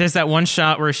 there's that one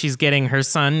shot where she's getting her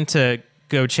son to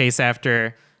go chase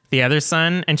after the other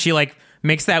son, and she like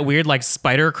makes that weird like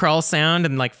spider crawl sound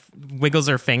and like wiggles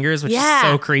her fingers, which is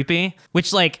so creepy.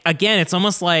 Which, like, again, it's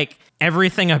almost like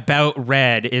everything about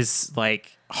Red is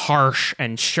like harsh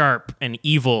and sharp and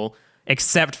evil,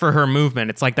 except for her movement.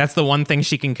 It's like that's the one thing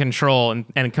she can control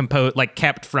and compose, like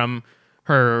kept from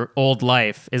her old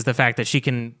life, is the fact that she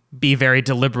can be very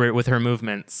deliberate with her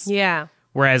movements. Yeah.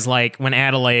 Whereas like when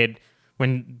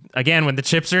the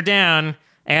chips are down,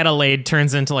 Adelaide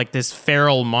turns into like this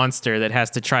feral monster that has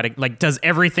to try to like does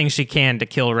everything she can to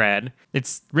kill Red.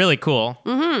 It's really cool.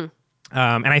 Mm-hmm.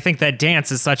 And I think that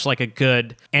dance is such like a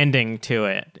good ending to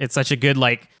it. It's such a good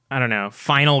like, I don't know,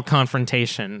 final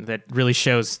confrontation that really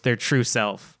shows their true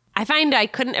self. I find I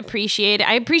couldn't appreciate it.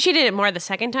 I appreciated it more the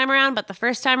second time around, but the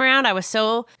first time around I was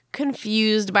so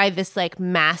confused by this like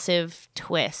massive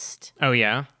twist. Oh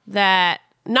yeah? That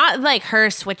not like her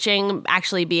switching,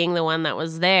 actually being the one that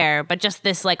was there, but just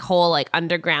this like whole like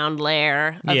underground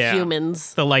layer of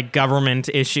humans. The like government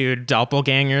issued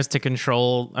doppelgangers to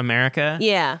control America.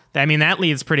 Yeah. I mean, that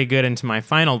leads pretty good into my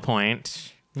final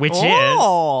point, which is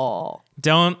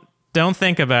don't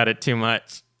think about it too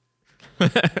much.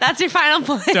 That's your final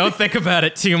point. Don't think about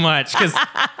it too much, because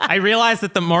I realize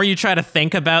that the more you try to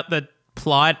think about the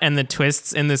plot and the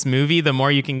twists in this movie, the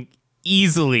more you can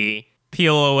easily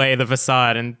peel away the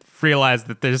facade and realize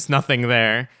that there's nothing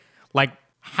there. Like,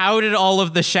 how did all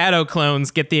of the Shadow clones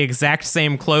get the exact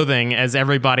same clothing as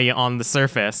everybody on the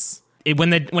surface?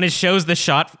 When it shows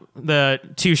the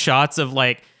two shots of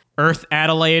like Earth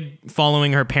Adelaide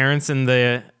following her parents in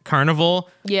the carnival,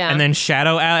 and then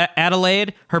Shadow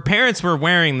Adelaide, her parents were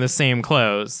wearing the same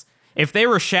clothes. If they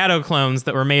were Shadow clones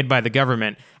that were made by the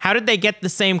government, how did they get the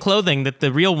same clothing that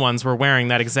the real ones were wearing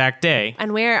that exact day?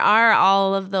 And where are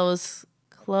all of those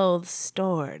clothes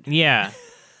stored? Yeah.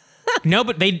 No,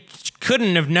 but they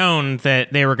couldn't have known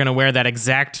that they were going to wear that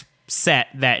exact set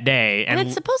that day. And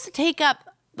it's supposed to take up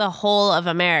the whole of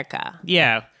America.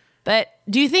 Yeah. But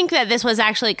do you think that this was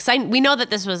actually, because we know that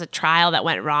this was a trial that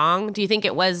went wrong. Do you think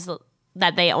it was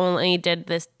that they only did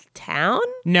this town?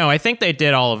 No, I think they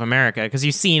did all of America, because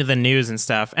you see the news and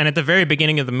stuff. And at the very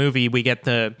beginning of the movie, we get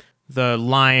the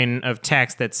line of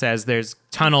text that says there's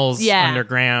tunnels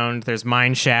underground, there's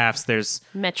mine shafts, there's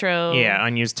metro,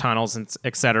 unused tunnels, and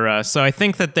etc. So I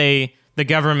think that the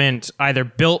government either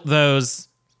built those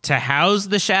to house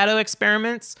the Shadow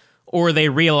experiments, or they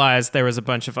realized there was a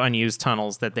bunch of unused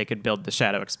tunnels that they could build the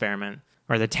Shadow experiment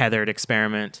or the tethered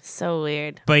experiment. So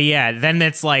weird. But yeah, then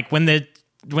it's like when the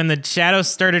Shadows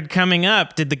started coming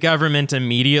up, did the government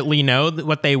immediately know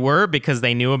what they were because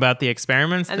they knew about the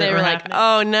experiments? And they were like,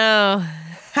 oh no,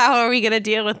 how are we going to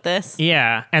deal with this?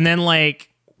 Yeah. And then like,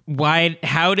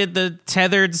 how did the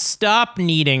tethered stop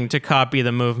needing to copy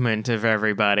the movement of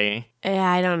everybody?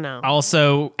 Yeah, I don't know.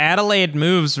 Also, Adelaide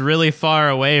moves really far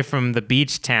away from the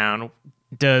beach town.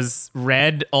 Does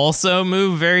Red also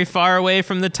move very far away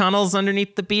from the tunnels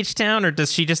underneath the beach town, or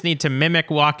does she just need to mimic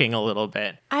walking a little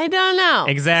bit? I don't know.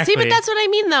 Exactly. See, but that's what I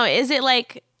mean, though.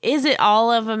 Is it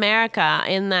all of America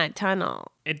in that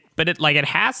tunnel? It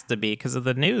has to be because of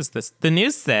the news. The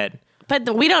news said.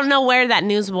 But we don't know where that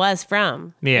news was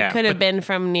from. Yeah. It could have been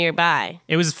from nearby.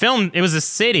 It was filmed. It was a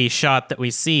city shot that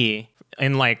we see.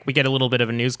 And like we get a little bit of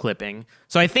a news clipping.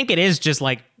 So I think it is just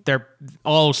like they're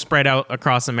all spread out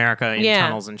across America in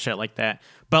tunnels and shit like that.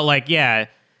 But like,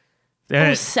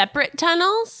 separate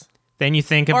tunnels? Then you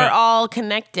think about... Or all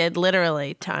connected,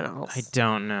 literally, tunnels. I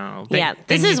don't know.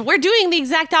 We're doing the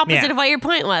exact opposite of what your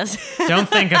point was. Don't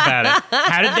think about it.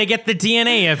 How did they get the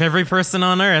DNA of every person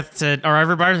on Earth or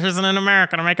every person in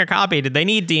America to make a copy? Did they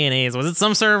need DNAs? Was it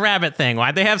some sort of rabbit thing?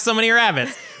 Why'd they have so many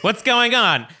rabbits? What's going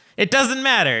on? It doesn't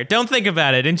matter. Don't think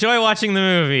about it. Enjoy watching the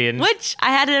movie. Which,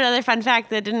 I had another fun fact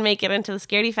that didn't make it into the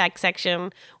scaredy fact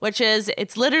section, which is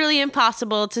it's literally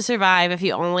impossible to survive if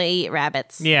you only eat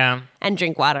rabbits. Yeah. And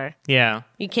drink water. Yeah.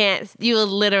 You will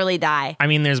literally die. I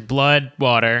mean, there's blood,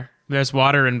 water. There's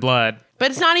water and blood.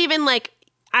 But it's not even like,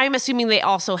 I'm assuming they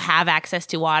also have access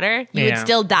to water. You would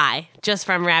still die just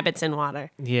from rabbits and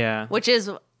water. Yeah. Which is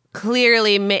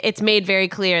clearly, it's made very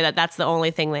clear that that's the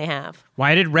only thing they have.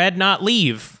 Why did Red not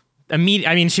leave? I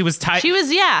mean, she was tied. She was,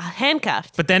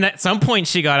 handcuffed. But then at some point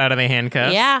she got out of the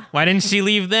handcuffs. Yeah. Why didn't she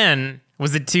leave then?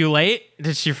 Was it too late?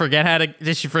 Did she forget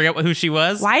who she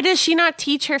was? Why does she not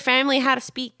teach her family how to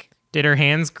speak? Did her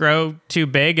hands grow too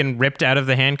big and ripped out of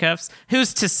the handcuffs?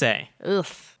 Who's to say?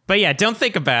 Oof. But yeah, don't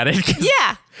think about it.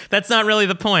 Yeah. That's not really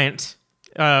the point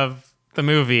of the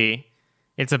movie.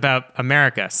 It's about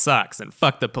America sucks and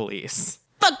fuck the police.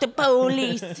 Fuck the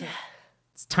police.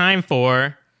 It's time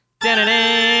for...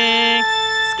 Da-da-da!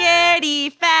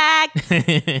 Scaredy facts.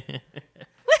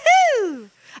 Woohoo!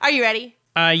 Are you ready?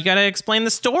 You gotta explain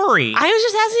the story. I was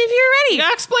just asking if you were ready. You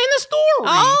gotta explain the story.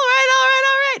 All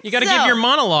right. You gotta give your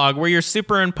monologue where you're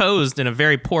superimposed in a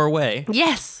very poor way.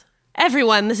 Yes.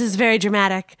 Everyone, this is very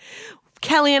dramatic.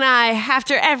 Kelly and I,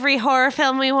 after every horror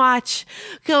film we watch,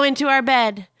 go into our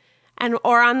bed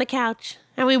or on the couch,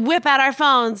 and we whip out our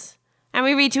phones. And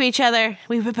we read to each other.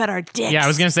 We whip out our dicks. Yeah, I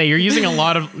was gonna say you're using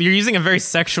a very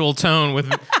sexual tone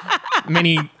with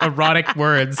many erotic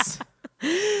words.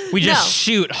 We just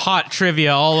shoot hot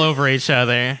trivia all over each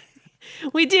other.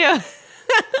 We do.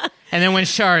 And then when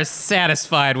Shar is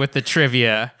satisfied with the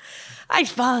trivia, I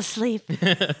fall asleep.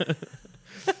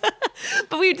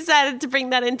 But we've decided to bring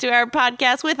that into our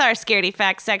podcast with our Scaredy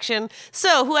Facts section.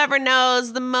 So whoever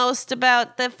knows the most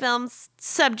about the film's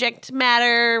subject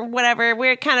matter, whatever,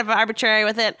 we're kind of arbitrary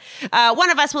with it. One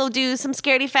of us will do some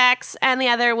Scaredy Facts, and the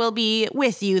other will be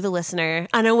with you, the listener,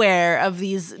 unaware of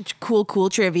these cool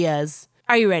trivias.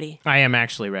 Are you ready? I am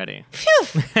actually ready.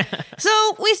 Phew.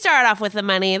 So we start off with the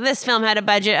money. This film had a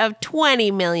budget of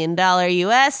 $20 million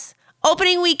US.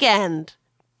 Opening weekend.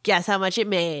 Guess how much it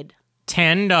made?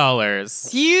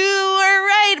 $10. You were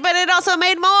right, but it also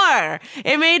made more.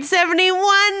 It made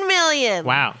 $71 million.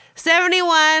 Wow.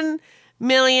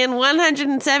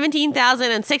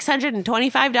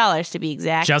 $71,117,625 to be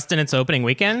exact. Just in its opening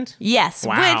weekend? Yes.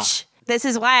 Wow. Which, this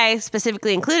is why I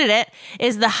specifically included it,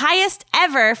 is the highest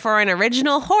ever for an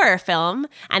original horror film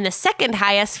and the second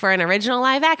highest for an original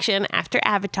live action after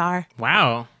Avatar.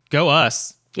 Wow. Go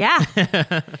us. Yeah.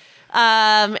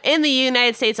 In the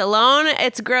United States alone,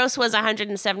 its gross was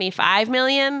 $175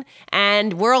 million,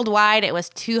 and worldwide it was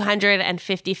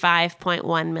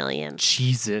 $255.1 million,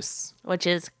 Jesus. which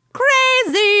is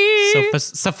crazy. So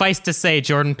suffice to say,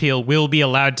 Jordan Peele will be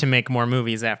allowed to make more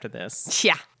movies after this.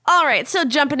 Yeah. All right, so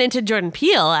jumping into Jordan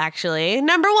Peele, actually.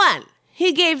 Number one,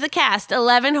 he gave the cast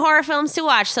 11 horror films to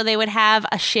watch so they would have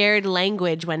a shared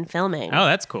language when filming. Oh,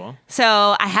 that's cool.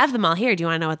 So I have them all here. Do you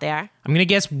want to know what they are? I'm going to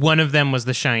guess one of them was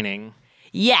The Shining.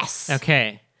 Yes.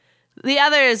 Okay. The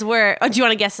others were... Oh, do you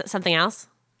want to guess something else?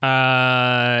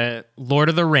 Lord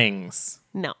of the Rings.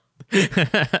 No.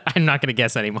 I'm not going to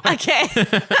guess anymore. Okay.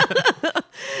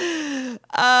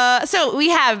 So we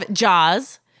have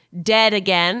Jaws, Dead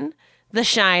Again, The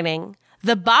Shining,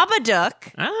 The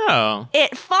Babadook, Oh.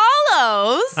 It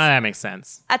Follows, That makes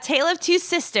sense. A Tale of Two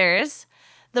Sisters,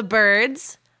 The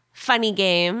Birds, Funny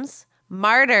Games,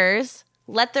 Martyrs,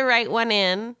 Let the Right One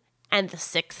In, and The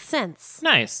Sixth Sense.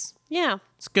 Nice. Yeah,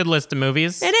 It's a good list of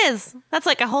movies. it is. That's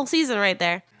like a whole season right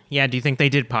there. Yeah, do you think they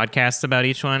did podcasts about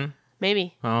each one?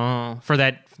 Maybe. Oh, for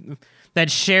that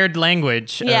shared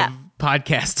language Yeah. of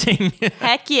podcasting.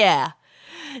 Heck yeah.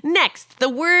 Next, the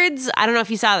words, I don't know if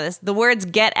you saw this, the words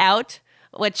Get Out,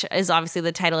 which is obviously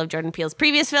the title of Jordan Peele's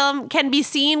previous film, can be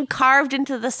seen carved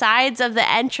into the sides of the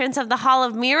entrance of the Hall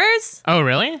of Mirrors. Oh,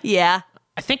 really? Yeah.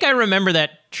 I think I remember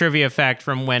that trivia fact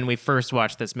from when we first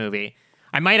watched this movie.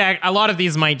 A lot of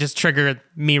these might just trigger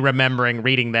me remembering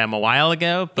reading them a while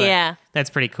ago, but Yeah. that's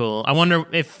pretty cool. I wonder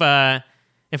if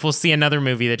we'll see another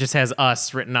movie that just has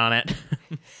us written on it.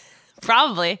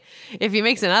 Probably, if he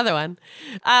makes another one.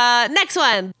 Next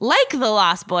one. Like The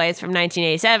Lost Boys from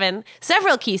 1987,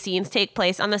 several key scenes take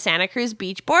place on the Santa Cruz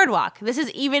Beach boardwalk. This is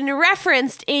even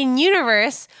referenced in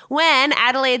universe when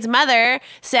Adelaide's mother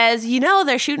says,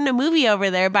 they're shooting a movie over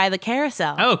there by the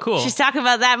carousel. Oh, cool. She's talking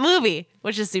about that movie,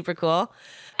 which is super cool.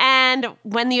 And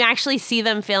when you actually see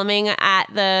them filming at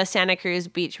the Santa Cruz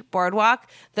Beach boardwalk,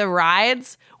 the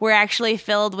rides were actually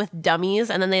filled with dummies,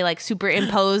 and then they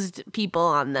superimposed people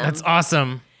on them. That's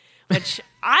awesome. Which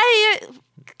I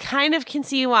kind of can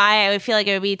see why. I would feel like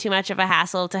it would be too much of a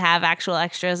hassle to have actual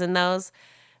extras in those.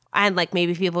 And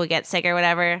maybe people would get sick or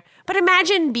whatever. But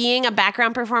imagine being a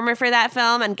background performer for that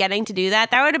film and getting to do that.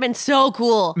 That would have been so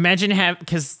cool. Imagine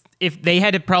because if they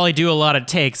had to probably do a lot of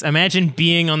takes, imagine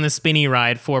being on the spinny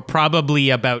ride for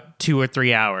probably about 2 or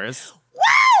 3 hours.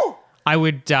 Woo! I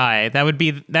would die. That would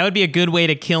be a good way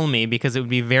to kill me because it would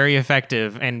be very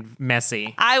effective and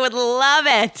messy. I would love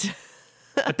it.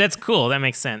 But that's cool. That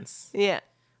makes sense. Yeah.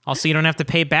 Also, you don't have to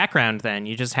pay background then.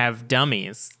 You just have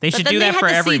dummies. They should But then do that for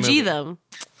they had every to CG movie. them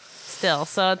still.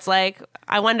 So it's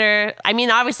I wonder,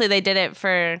 obviously they did it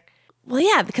for... Well,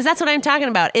 yeah, because that's what I'm talking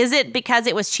about. Is it because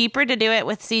it was cheaper to do it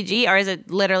with CG, or is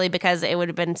it literally because it would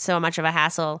have been so much of a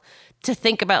hassle to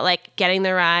think about getting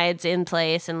the rides in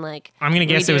place and I'm going to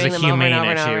guess it was a redoing them over and humane over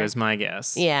and issue over? is my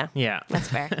guess. Yeah. Yeah. That's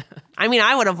fair.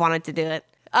 I would have wanted to do it.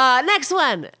 Next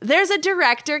one. There's a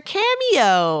director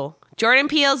cameo. Jordan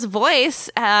Peele's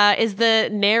voice is the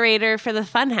narrator for the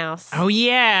Funhouse. Oh,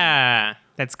 yeah.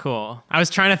 That's cool. I was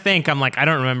trying to think. I'm I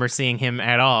don't remember seeing him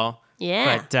at all.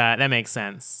 Yeah. But that makes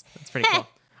sense. That's pretty cool.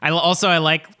 I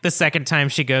like the second time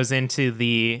she goes into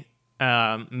the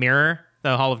mirror,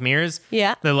 the Hall of Mirrors.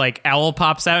 Yeah. The owl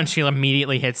pops out and she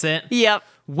immediately hits it. Yep.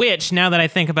 Which, now that I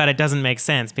think about it, doesn't make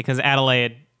sense because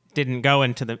Adelaide didn't go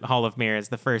into the Hall of Mirrors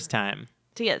the first time.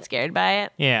 To get scared by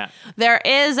it. Yeah. There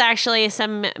is actually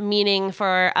some meaning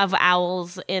of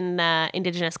owls in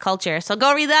indigenous culture. So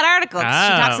go read that article. She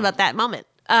talks about that moment.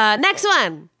 Next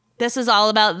one. This is all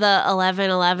about the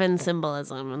 1111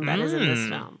 symbolism that is in this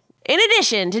film. In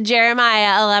addition to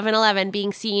Jeremiah 11:11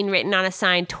 being seen written on a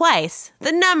sign twice,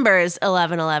 the numbers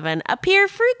 11:11 appear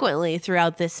frequently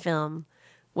throughout this film.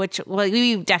 which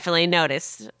we definitely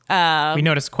noticed. We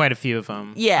noticed quite a few of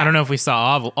them. Yeah. I don't know if we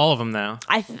saw all of them, though.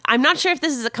 I'm not sure if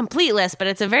this is a complete list, but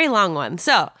it's a very long one.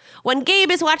 So, when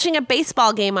Gabe is watching a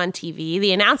baseball game on TV,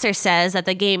 the announcer says that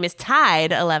the game is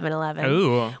tied 11:11.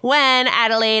 Ooh. When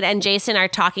Adelaide and Jason are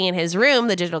talking in his room,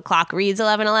 the digital clock reads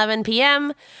 11:11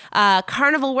 p.m.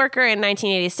 Carnival worker in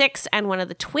 1986 and one of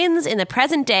the twins in the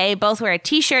present day both wear a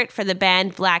t-shirt for the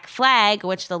band Black Flag,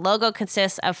 which the logo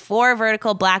consists of 4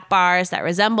 vertical black bars that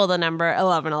resemble the number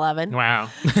 1111. Wow.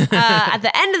 At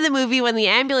the end of the movie, when the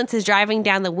ambulance is driving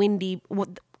down the windy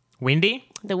Windy?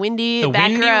 back windy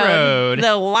road, road.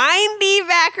 the windy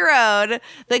back road,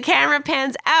 the camera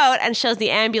pans out and shows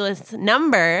the ambulance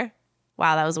number.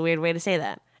 Wow, that was a weird way to say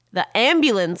that. The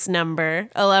ambulance number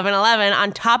 1111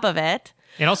 on top of it.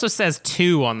 It also says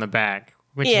 2 on the back,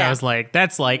 which Yeah. I was like,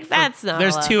 that's not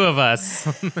there's allowed. 2 of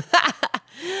us.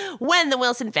 When the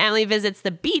Wilson family visits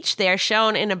the beach, they are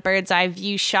shown in a bird's eye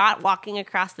view shot walking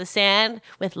across the sand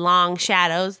with long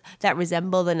shadows that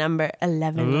resemble the number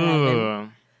 1111. Ooh.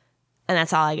 And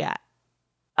that's all I got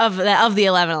of the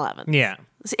 1111. Yeah.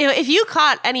 So if you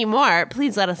caught any more,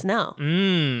 please let us know.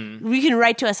 Mm. You can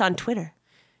write to us on Twitter.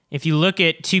 If you look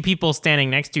at 2 people standing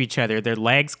next to each other, their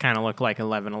legs kind of look like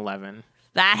 1111.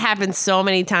 That happens so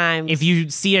many times. If you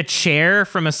see a chair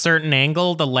from a certain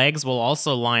angle, the legs will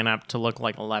also line up to look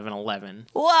like 1111.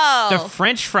 Whoa. The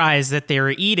French fries that they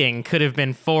were eating could have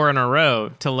been 4 in a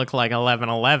row to look like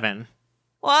 1111.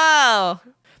 Whoa.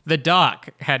 The dock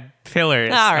had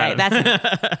pillars. All right, that's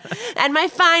it. And my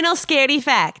final scaredy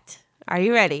fact. Are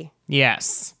you ready?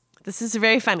 Yes. This is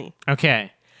very funny.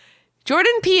 Okay.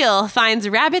 Jordan Peele finds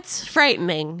rabbits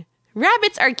frightening.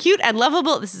 Rabbits are cute and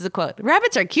lovable. This is a quote.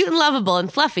 Rabbits are cute and lovable and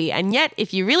fluffy, and yet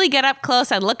if you really get up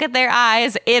close and look at their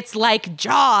eyes, it's like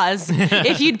Jaws.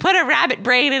 If you'd put a rabbit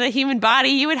brain in a human body,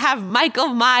 you would have Michael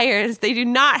Myers. They do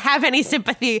not have any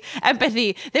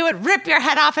empathy. They would rip your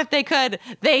head off if they could.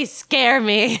 They scare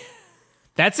me.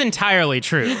 That's entirely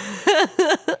true.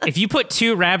 If you put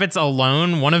 2 rabbits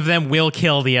alone, one of them will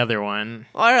kill the other one.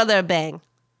 Or they'll bang.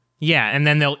 Yeah, and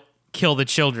then they'll kill the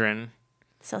children.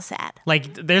 So sad.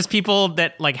 Like, there's people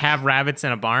that like have rabbits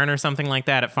in a barn or something like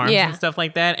that at farms Yeah. and stuff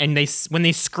like that, and when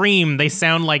they scream, they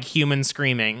sound like human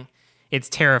screaming. It's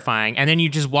terrifying. And then you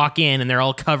just walk in, and they're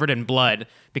all covered in blood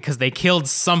because they killed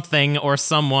something or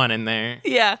someone in there.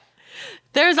 Yeah.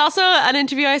 There's also an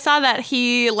interview I saw that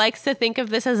he likes to think of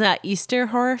this as an Easter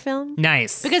horror film.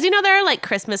 Nice. Because, there are like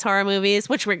Christmas horror movies,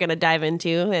 which we're going to dive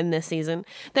into in this season.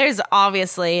 There's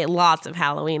obviously lots of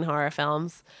Halloween horror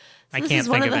films. So I this can't is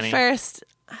one think of of the any. first.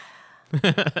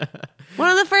 One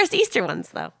of the first Easter ones,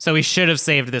 though. So we should have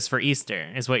saved this for Easter,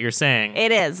 is what you're saying.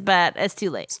 It is, but it's too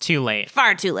late. It's too late.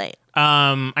 Far too late.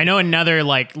 I know another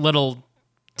like little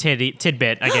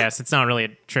tidbit, I guess. It's not really a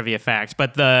trivia fact,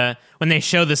 but when they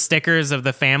show the stickers of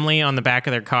the family on the back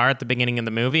of their car at the beginning of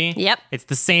the movie, Yep. it's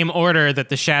the same order that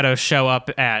the shadows show up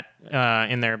at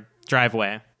in their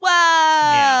driveway.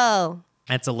 Whoa!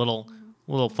 That's a little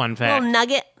fun fact. Little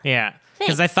nugget. Yeah,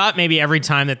 because I Thanks. thought maybe every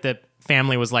time that the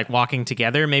family was like walking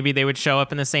together, maybe they would show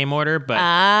up in the same order, but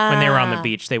when they were on the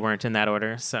beach, they weren't in that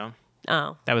order, so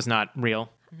Oh. that was not real.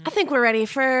 I think we're ready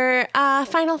for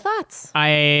final thoughts.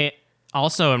 I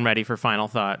also am ready for final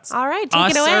thoughts. All right, take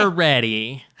Us it away. are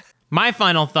ready. My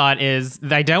final thought is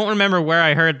that I don't remember where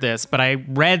I heard this, but I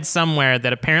read somewhere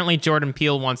that apparently Jordan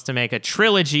Peele wants to make a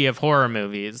trilogy of horror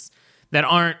movies that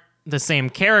aren't the same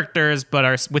characters but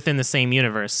are within the same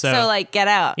universe. So like Get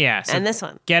Out. yeah, so and this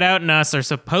one. Get Out and Us are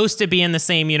supposed to be in the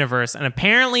same universe, and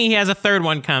apparently he has a third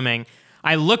one coming.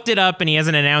 I looked it up and he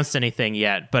hasn't announced anything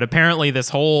yet, but apparently his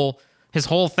whole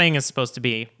thing is supposed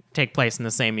to take place in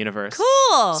the same universe.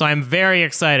 Cool. So I'm very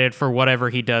excited for whatever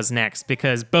he does next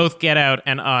because both Get Out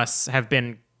and Us have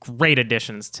been great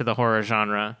additions to the horror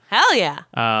genre. Hell yeah.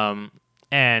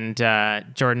 And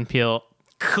Jordan Peele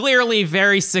clearly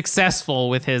very successful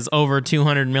with his over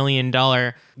 $200 million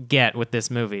get with this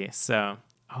movie. So,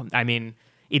 I mean,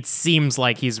 it seems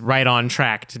like he's right on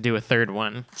track to do a third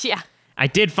one. Yeah. I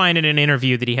did find in an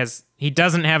interview that he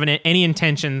doesn't have any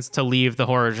intentions to leave the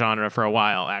horror genre for a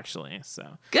while, actually.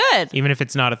 So Good. even if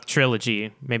it's not a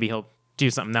trilogy, maybe he'll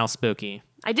do something else spooky.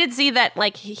 I did see that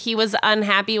like he was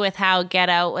unhappy with how Get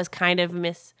Out was kind of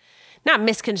not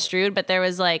misconstrued, but there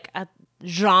was like a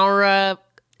genre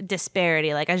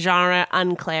disparity, like a genre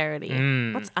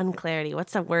unclarity. What's unclarity?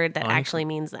 What's the word that actually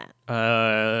means that?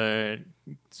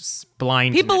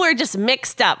 Blind. People were just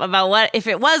mixed up about if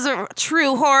it was a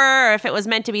true horror or if it was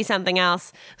meant to be something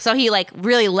else. So he like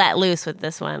really let loose with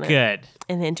this one. Good.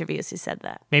 In the interviews, he said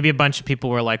that. Maybe a bunch of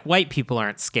people were like, white people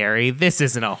aren't scary. This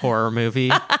isn't a horror movie.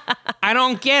 I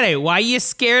don't get it. Why are you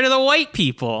scared of the white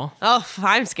people? Oh,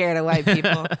 I'm scared of white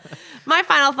people. My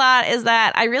final thought is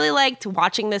that I really liked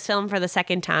watching this film for the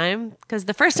second time because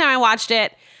the first time I watched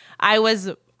it, I was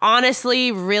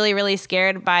honestly really, really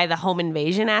scared by the home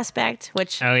invasion aspect,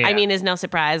 which I mean is no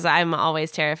surprise. I'm always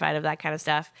terrified of that kind of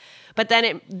stuff. But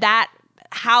then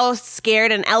how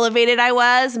scared and elevated I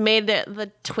was made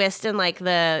the twist and like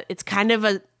it's kind of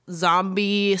a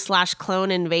zombie /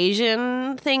 clone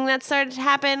invasion thing that started to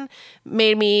happen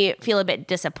made me feel a bit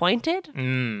disappointed.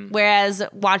 Whereas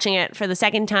watching it for the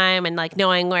second time and like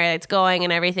knowing where it's going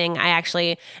and everything, I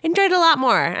actually enjoyed it a lot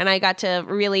more. And I got to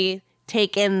really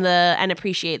take in and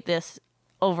appreciate this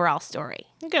overall story.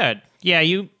 Good. Yeah,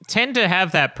 you tend to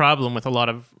have that problem with a lot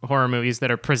of horror movies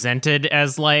that are presented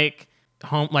as like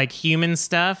human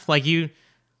stuff. Like you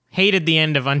hated the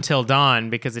end of Until Dawn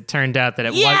because it turned out that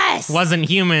it wasn't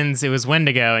humans, it was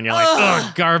Wendigo, and you're like,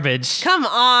 ugh, garbage. Come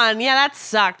on. Yeah, that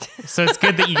sucked. So it's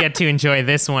good that you get to enjoy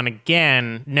this one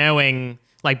again, knowing,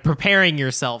 like, preparing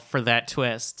yourself for that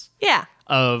twist. Yeah.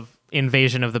 Of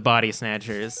Invasion of the Body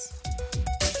Snatchers.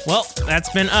 Well, that's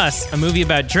been Us, a movie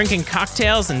about drinking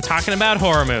cocktails and talking about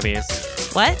horror movies.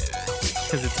 What?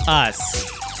 Because it's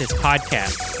us, this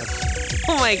podcast.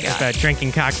 Oh my God. About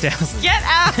drinking cocktails. Get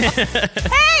out.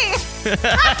 Hey!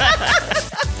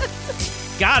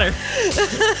 Got her.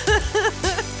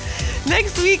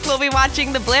 Next week, we'll be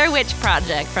watching The Blair Witch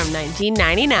Project from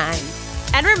 1999.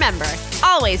 And remember,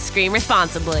 always scream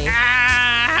responsibly.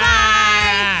 Ah!